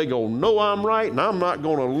God, they go, no, I'm right, and I'm not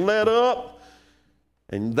going to let up.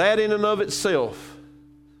 And that in and of itself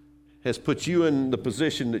has put you in the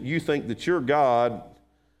position that you think that you're God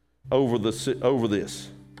over this.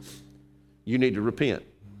 You need to repent.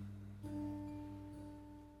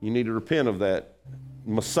 You need to repent of that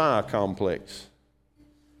Messiah complex.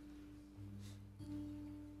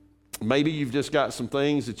 Maybe you've just got some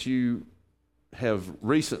things that you have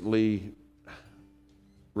recently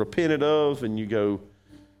repented of, and you go,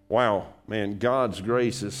 wow, man, God's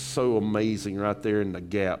grace is so amazing right there in the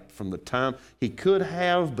gap from the time he could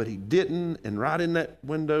have, but he didn't, and right in that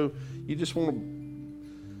window, you just want to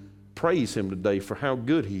praise him today for how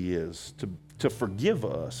good he is to forgive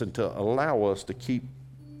us and to allow us to keep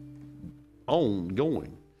on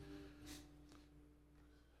going.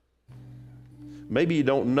 Maybe you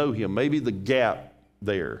don't know him. Maybe the gap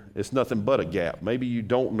there, it's nothing but a gap. Maybe you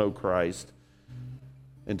don't know Christ,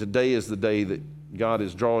 and today is the day that God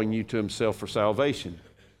is drawing you to himself for salvation.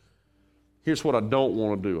 Here's what I don't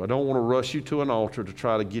want to do. I don't want to rush you to an altar to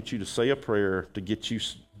try to get you to say a prayer to get you,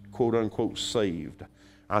 quote unquote, saved.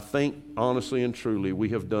 I think, honestly and truly, we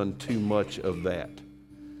have done too much of that.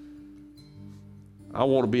 I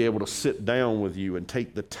want to be able to sit down with you and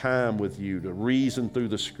take the time with you to reason through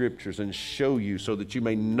the scriptures and show you so that you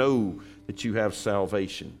may know that you have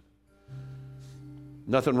salvation.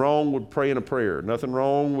 Nothing wrong with praying a prayer. Nothing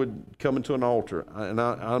wrong with coming to an altar. And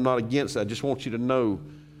I'm not against that. I just want you to know,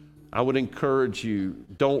 I would encourage you,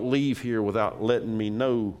 don't leave here without letting me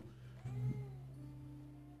know.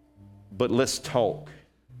 But let's talk.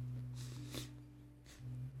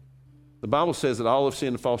 The Bible says that all have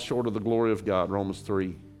sinned and fall short of the glory of God, Romans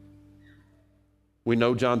 3. We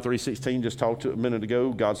know John 3:16, just talked to it a minute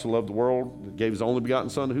ago. God so loved the world, that gave his only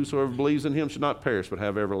begotten Son, that whosoever believes in him should not perish, but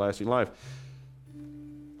have everlasting life.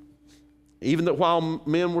 Even that while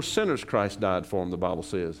men were sinners, Christ died for them, the Bible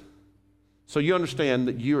says. So you understand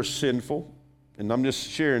that you are sinful, and I'm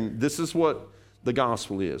just sharing, this is what the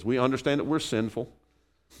gospel is. We understand that we're sinful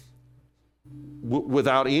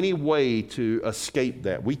without any way to escape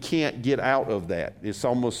that. We can't get out of that. It's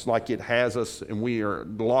almost like it has us and we are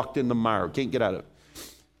locked in the mire. Can't get out of it.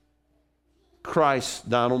 Christ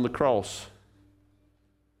died on the cross.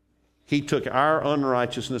 He took our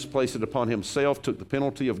unrighteousness, placed it upon himself, took the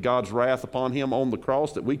penalty of God's wrath upon him on the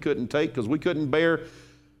cross that we couldn't take because we couldn't bear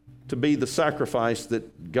to be the sacrifice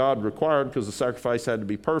that God required because the sacrifice had to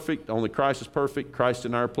be perfect. Only Christ is perfect, Christ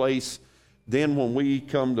in our place. Then when we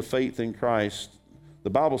come to faith in Christ, the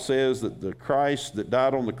Bible says that the Christ that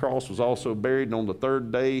died on the cross was also buried, and on the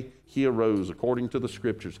third day he arose according to the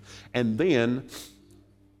scriptures. And then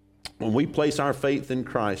when we place our faith in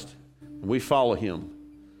Christ and we follow him,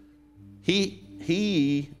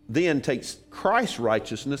 he then takes Christ's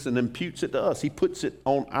righteousness and imputes it to us. He puts it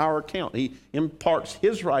on our account. He imparts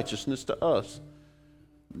his righteousness to us.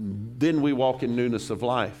 Then we walk in newness of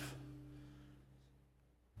life.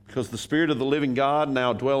 Because the Spirit of the living God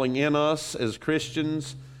now dwelling in us as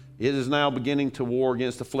Christians, it is now beginning to war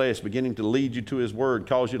against the flesh, beginning to lead you to his word,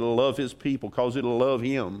 cause you to love his people, cause you to love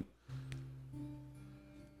him.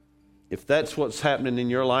 If that's what's happening in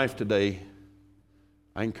your life today,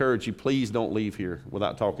 I encourage you, please don't leave here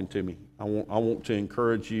without talking to me. I want to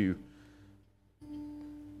encourage you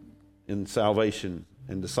in salvation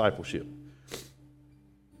and discipleship.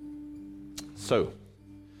 So,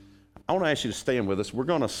 I want to ask you to stand with us. We're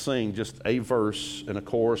going to sing just a verse and a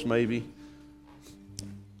chorus maybe.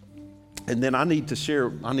 And then I need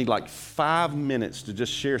like 5 minutes to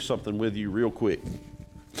just share something with you real quick.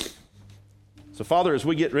 So Father, as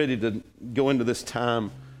we get ready to go into this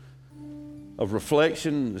time of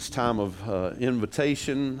reflection, this time of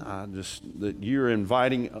invitation, that you're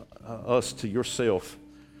inviting us to yourself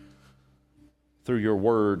through your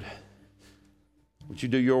word. Would you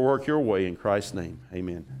do your work your way in Christ's name?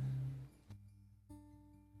 Amen.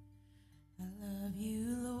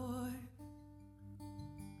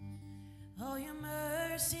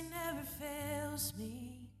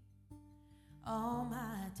 All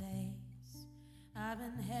my days I've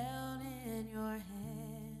been held in your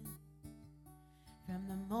hand. From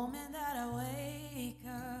the moment that I wake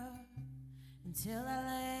up until I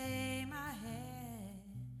lay my head,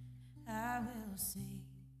 I will sing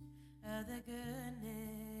of the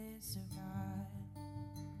goodness of God.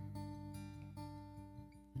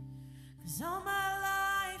 'Cause all my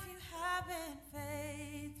life you have been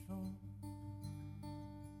faithful.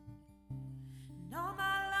 And all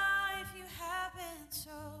my life you have been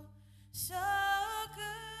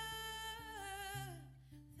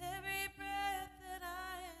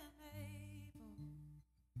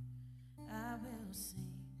will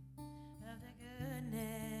sing of the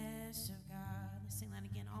goodness of God. Let's sing that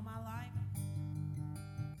again. All my life.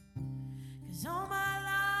 'Cause all my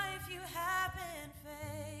life you have been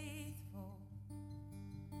faithful.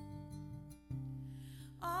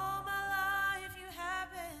 All my life you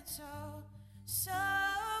have been so, so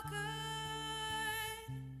good.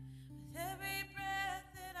 With every breath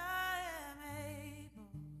that I am able,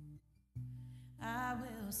 I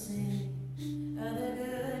will sing of the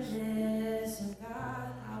goodness of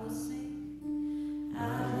God. I will sing.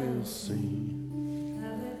 I will sing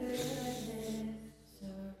of the goodness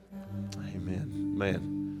of God. Amen.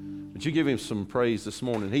 Man, would you give him some praise this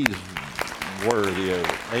morning? He's worthy of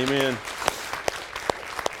it. Amen.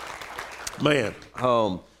 Man,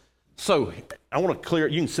 so I want to clear.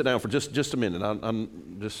 You can sit down for just a minute.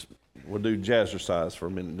 We'll do jazzercise for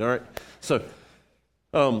a minute. All right. So,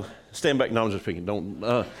 stand back. No, I'm just picking.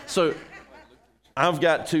 Don't. So, I've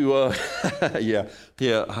got to. Yeah.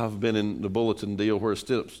 I've been in the bulletin deal where it's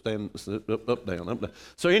still up, down.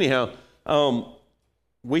 So anyhow,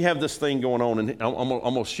 we have this thing going on, and I'm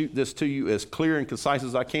gonna shoot this to you as clear and concise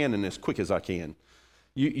as I can, and as quick as I can.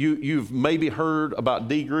 You've maybe heard about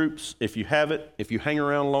D groups. If you haven't, if you hang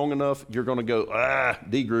around long enough, you're going to go,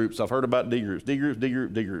 D groups. I've heard about D groups, D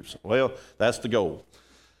groups. Well, that's the goal.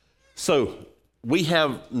 So we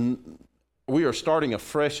are starting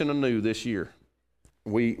afresh and anew this year.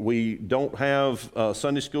 We don't have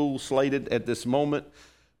Sunday school slated at this moment,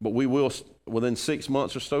 but we will, within 6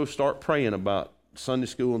 months or so, start praying about Sunday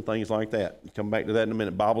school and things like that. Come back to that in a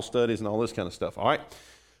minute. Bible studies and all this kind of stuff. All right.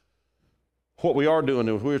 What we are doing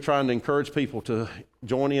is we're trying to encourage people to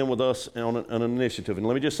join in with us on an initiative. And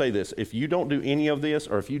let me just say this. If you don't do any of this,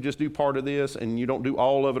 or if you just do part of this and you don't do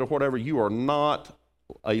all of it or whatever, you are not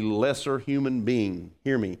a lesser human being.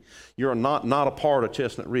 Hear me. You're not a part of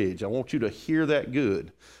Chestnut Ridge. I want you to hear that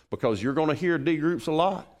good, because you're going to hear D groups a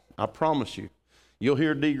lot. I promise you. You'll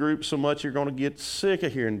hear D groups so much you're going to get sick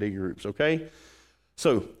of hearing D groups, okay?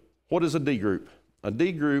 So what is a D group? A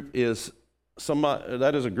D group is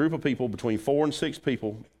that is a group of people, between 4 and 6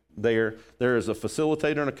 people there. There is a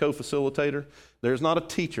facilitator and a co-facilitator. There's not a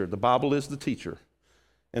teacher. The Bible is the teacher.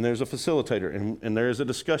 And there's a facilitator, and there is a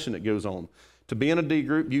discussion that goes on. To be in a D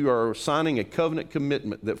group, you are signing a covenant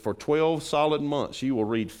commitment that for 12 solid months, you will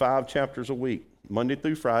read 5 chapters a week, Monday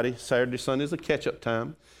through Friday. Saturday, Sunday is a catch-up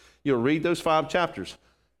time. You'll read those 5 chapters,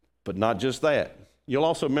 but not just that. You'll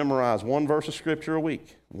also memorize 1 verse of Scripture a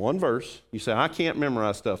week. 1 verse. You say, I can't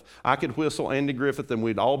memorize stuff. I could whistle Andy Griffith and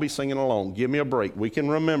we'd all be singing along. Give me a break. We can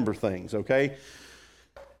remember things, okay?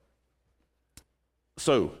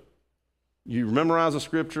 So, you memorize a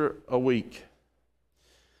Scripture a week.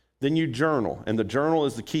 Then you journal, and the journal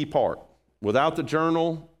is the key part. Without the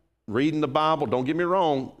journal, reading the Bible, don't get me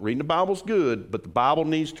wrong, reading the Bible's good, but the Bible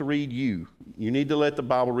needs to read you. You need to let the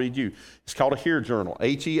Bible read you. It's called a hear journal,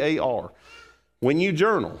 H-E-A-R. When you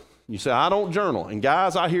journal, you say, I don't journal. And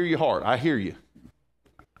guys, I hear your heart. I hear you.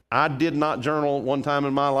 I did not journal one time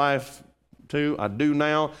in my life, too. I do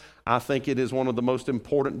now. I think it is one of the most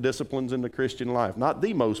important disciplines in the Christian life. Not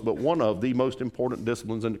the most, but one of the most important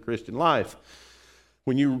disciplines in the Christian life.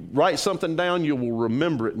 When you write something down, you will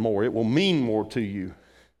remember it more. It will mean more to you.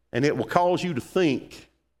 And it will cause you to think.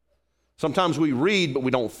 Sometimes we read, but we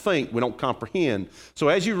don't think. We don't comprehend. So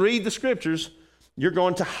as you read the Scriptures, you're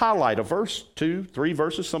going to highlight a verse, 2, 3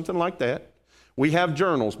 verses, something like that. We have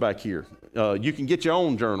journals back here. You can get your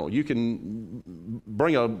own journal. You can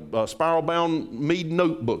bring a spiral-bound Mead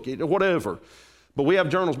notebook, whatever. But we have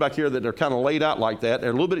journals back here that are kind of laid out like that. They're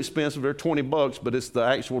a little bit expensive. They're $20, but it's the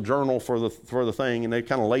actual journal for the thing, and they're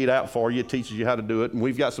kind of laid out for you. It teaches you how to do it, and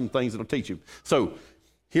we've got some things that'll teach you. So,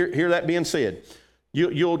 hear that being said,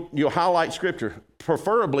 you'll highlight Scripture,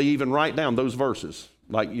 preferably even write down those verses.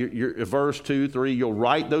 Like your verse 2, 3, you'll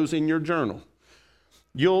write those in your journal.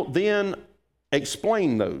 You'll then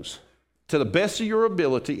explain those to the best of your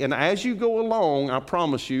ability, and as you go along, I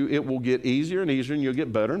promise you, it will get easier and easier, and you'll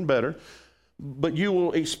get better and better. But you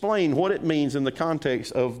will explain what it means in the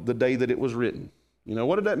context of the day that it was written. You know,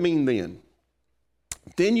 what did that mean then?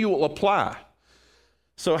 Then you will apply.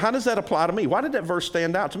 So how does that apply to me? Why did that verse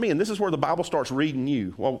stand out to me? And this is where the Bible starts reading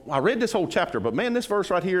you. Well, I read this whole chapter, but man, this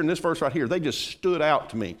verse right here and this verse right here, they just stood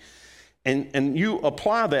out to me. And you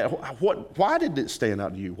apply that. Why did it stand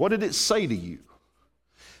out to you? What did it say to you?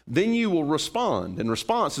 Then you will respond. And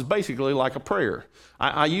response is basically like a prayer.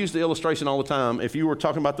 I use the illustration all the time. If you were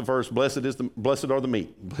talking about the verse, blessed are the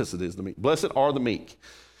meek. Blessed are the meek.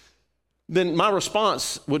 Then my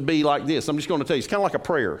response would be like this. I'm just going to tell you, it's kind of like a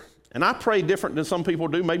prayer. And I pray different than some people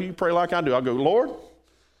do. Maybe you pray like I do. I go, Lord,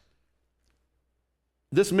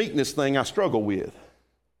 this meekness thing I struggle with.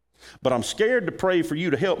 But I'm scared to pray for you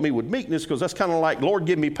to help me with meekness, because that's kind of like, Lord,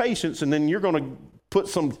 give me patience, and then you're going to put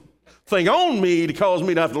some thing on me to cause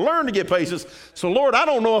me to have to learn to get patience. So, Lord, I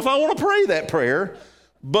don't know if I want to pray that prayer.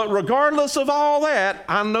 But regardless of all that,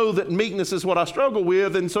 I know that meekness is what I struggle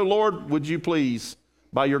with. And so, Lord, would you please,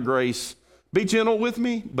 by your grace, be gentle with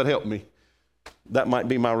me, but help me. That might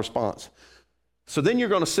be my response. So then you're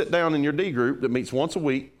going to sit down in your D group that meets once a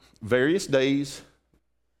week, various days.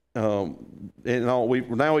 We've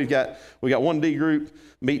got one D group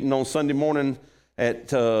meeting on Sunday morning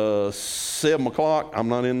at 7 o'clock. I'm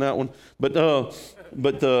not in that one,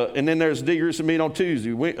 and then there's D groups that meet on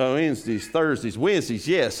Tuesday, Wednesdays, Thursdays, Wednesdays.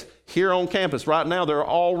 Yes, here on campus right now there are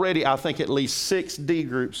already, I think, at least 6 D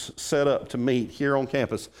groups set up to meet here on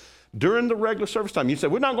campus during the regular service time. You say,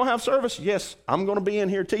 we're not going to have service? Yes, I'm going to be in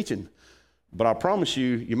here teaching. But I promise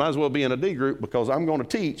you, you might as well be in a D group, because I'm going to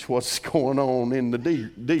teach what's going on in the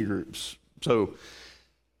D groups. So,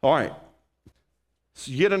 all right. So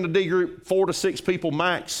you get in the D group, 4 to 6 people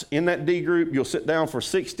max. In that D group, you'll sit down for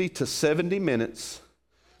 60 to 70 minutes.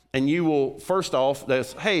 And you will, first off,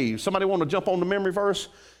 hey, somebody want to jump on the memory verse?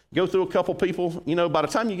 Go through a couple people. You know, by the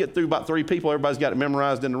time you get through about 3 people, everybody's got it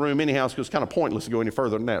memorized in the room anyhow, because it's kind of pointless to go any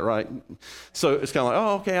further than that, right? So it's kind of like,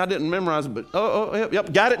 oh, okay, I didn't memorize it, but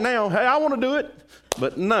yep, got it now. Hey, I want to do it.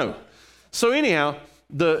 But no. So anyhow,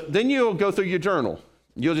 then you'll go through your journal.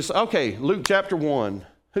 You'll just, okay, Luke chapter 1.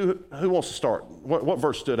 Who wants to start? What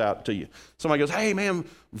verse stood out to you? Somebody goes, hey, man,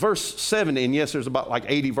 verse 70. And yes, there's about like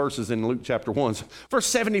 80 verses in Luke chapter 1. So verse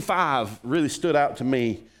 75 really stood out to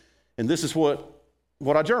me. And this is what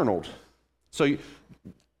I journaled. So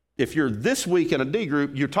if you're this week in a D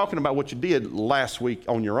group, you're talking about what you did last week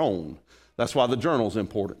on your own. That's why the journal's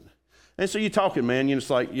important. And so you're talking, man, you're just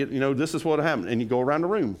like, you know, this is what happened. And you go around the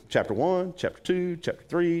room, chapter 1, chapter 2, chapter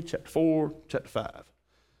 3, chapter 4, chapter 5.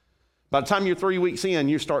 By the time you're 3 weeks in,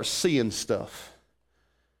 you start seeing stuff.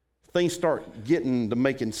 Things start getting to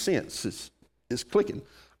making sense. It's clicking.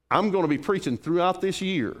 I'm going to be preaching throughout this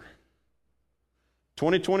year.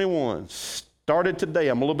 2021 started today.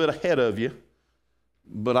 I'm a little bit ahead of you,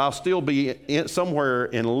 but I'll still be somewhere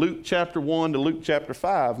in Luke chapter 1 to Luke chapter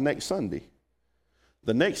 5 next Sunday.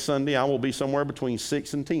 The next Sunday, I will be somewhere between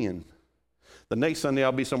 6 and 10. The next Sunday,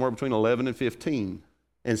 I'll be somewhere between 11 and 15,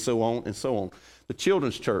 and so on and so on. The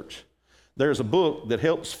children's church. There's a book that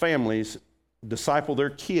helps families disciple their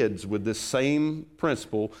kids with this same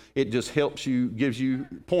principle. It just helps you, gives you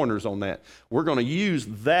pointers on that. We're going to use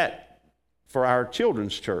that for our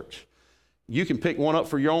children's church. You can pick one up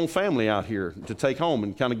for your own family out here to take home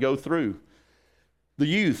and kind of go through. The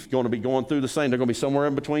youth going to be going through the same. They're going to be somewhere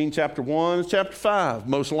in between chapter 1 and chapter 5.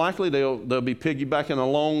 Most likely they'll be piggybacking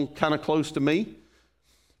along kind of close to me.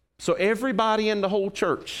 So everybody in the whole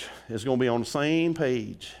church is going to be on the same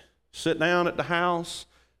page. Sit down at the house,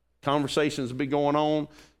 conversations will be going on,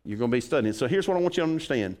 you're going to be studying. So here's what I want you to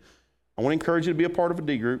understand. I want to encourage you to be a part of a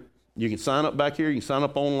D group. You can sign up back here, you can sign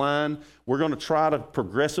up online. We're going to try to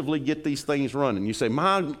progressively get these things running. You say,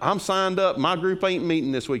 I'm signed up, my group ain't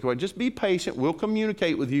meeting this week. Well, just be patient, we'll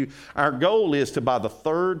communicate with you. Our goal is to, by the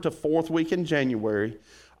 3rd to 4th week in January,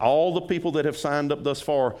 all the people that have signed up thus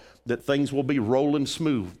far, that things will be rolling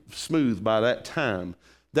smooth by that time.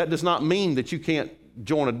 That does not mean that you can't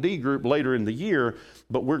join a D group later in the year,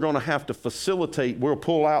 but we're going to have to facilitate. We'll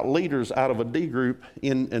pull out leaders out of a D group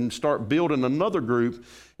and start building another group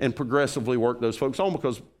and progressively work those folks on,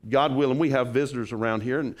 because God willing, we have visitors around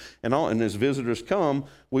here, and as visitors come,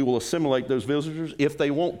 we will assimilate those visitors, if they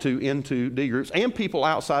want to, into D groups, and people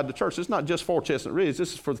outside the church. It's not just for Chestnut Ridge,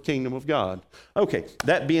 this is for the kingdom of God. Okay,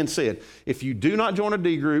 that being said, if you do not join a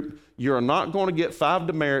D group, you're not going to get 5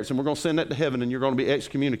 demerits, and we're going to send that to heaven, and you're going to be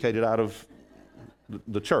excommunicated out of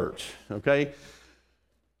the church, okay?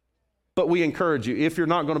 But we encourage you, if you're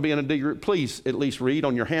not going to be in a D group, please at least read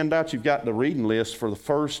on your handouts. You've got the reading list for the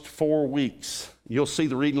first 4 weeks. You'll see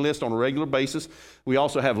the reading list on a regular basis. We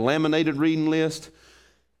also have laminated reading list.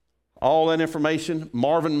 All that information.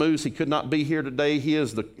 Marvin Moose, he could not be here today. He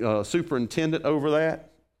is the superintendent over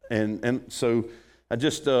that. And so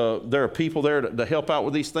there are people there to help out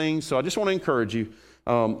with these things. So I just want to encourage you,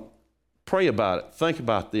 pray about it. Think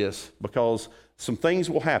about this, because some things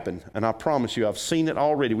will happen, and I promise you, I've seen it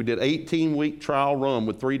already. We did 18-week trial run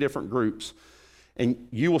with 3 different groups, and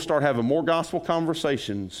you will start having more gospel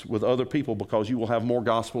conversations with other people, because you will have more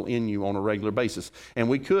gospel in you on a regular basis. And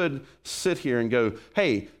we could sit here and go,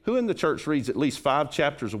 hey, who in the church reads at least 5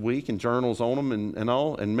 chapters a week and journals on them and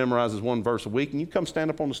all, and memorizes 1 verse a week, and you come stand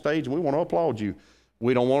up on the stage and we want to applaud you.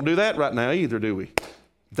 We don't want to do that right now either, do we?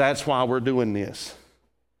 That's why we're doing this,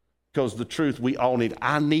 because the truth we all need.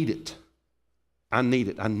 I need it. I need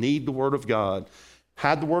it. I need the Word of God.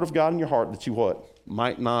 Hide the word of God in your heart that you what?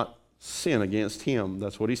 Might not sin against him.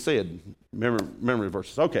 That's what he said. Memory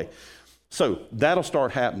verses. Okay, so that'll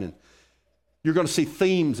start happening. You're going to see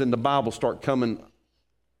themes in the Bible start coming,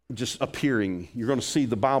 just appearing. You're going to see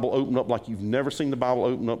the Bible open up like you've never seen the Bible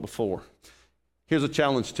open up before. Here's a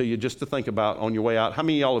challenge to you just to think about on your way out. How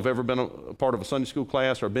many of y'all have ever been a part of a Sunday school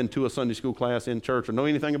class or been to a Sunday school class in church or know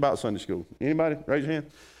anything about Sunday school? Anybody? Raise your hand.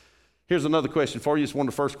 Here's another question for you. It's one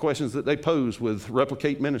of the first questions that they pose with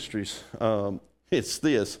Replicate Ministries. It's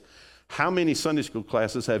this. How many Sunday school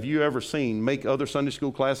classes have you ever seen make other Sunday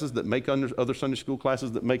school classes that make other Sunday school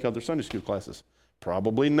classes that make other Sunday school classes?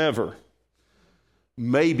 Probably never.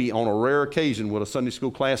 Maybe on a rare occasion would a Sunday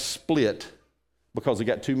school class split because they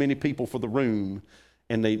got too many people for the room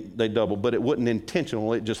and they double. But it wasn't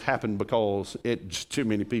intentional. It just happened because it's too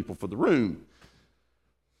many people for the room.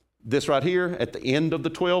 This right here, at the end of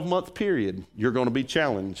the 12-month period, you're going to be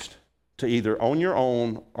challenged to either on your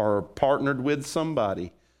own or partnered with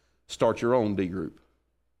somebody, start your own D group.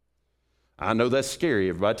 I know that's scary.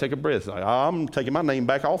 Everybody take a breath. Like, I'm taking my name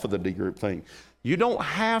back off of the D group thing. You don't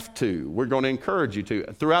have to. We're going to encourage you to.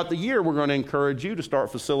 Throughout the year, we're going to encourage you to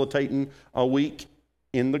start facilitating a week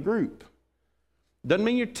in the group. Doesn't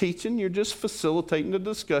mean you're teaching. You're just facilitating the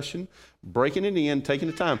discussion, breaking it in,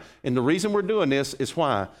 taking the time. And the reason we're doing this is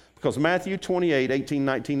why? Because Matthew 28, 18,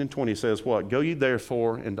 19, and 20 says what? Go ye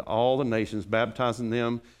therefore into all the nations, baptizing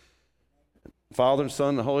them, Father and Son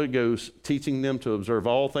and the Holy Ghost, teaching them to observe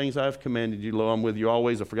all things I have commanded you. Lo, I'm with you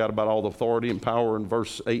always. I forgot about all the authority and power in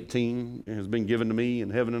verse 18. It has been given to me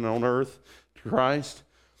in heaven and on earth, to Christ.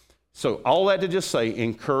 So all that to just say,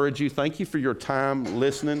 encourage you. Thank you for your time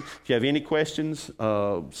listening. If you have any questions,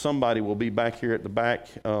 somebody will be back here at the back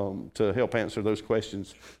to help answer those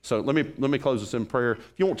questions. So let me close this in prayer.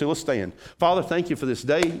 If you want to, let's stand. Father, thank you for this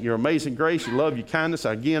day, your amazing grace, your love, your kindness.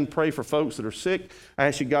 I again pray for folks that are sick. I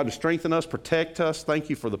ask you, God, to strengthen us, protect us. Thank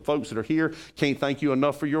you for the folks that are here. Can't thank you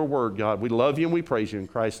enough for your word, God. We love you and we praise you in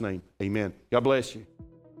Christ's name. Amen. God bless you.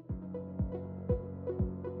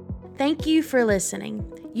 Thank you for listening.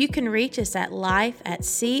 You can reach us at life@crc.com.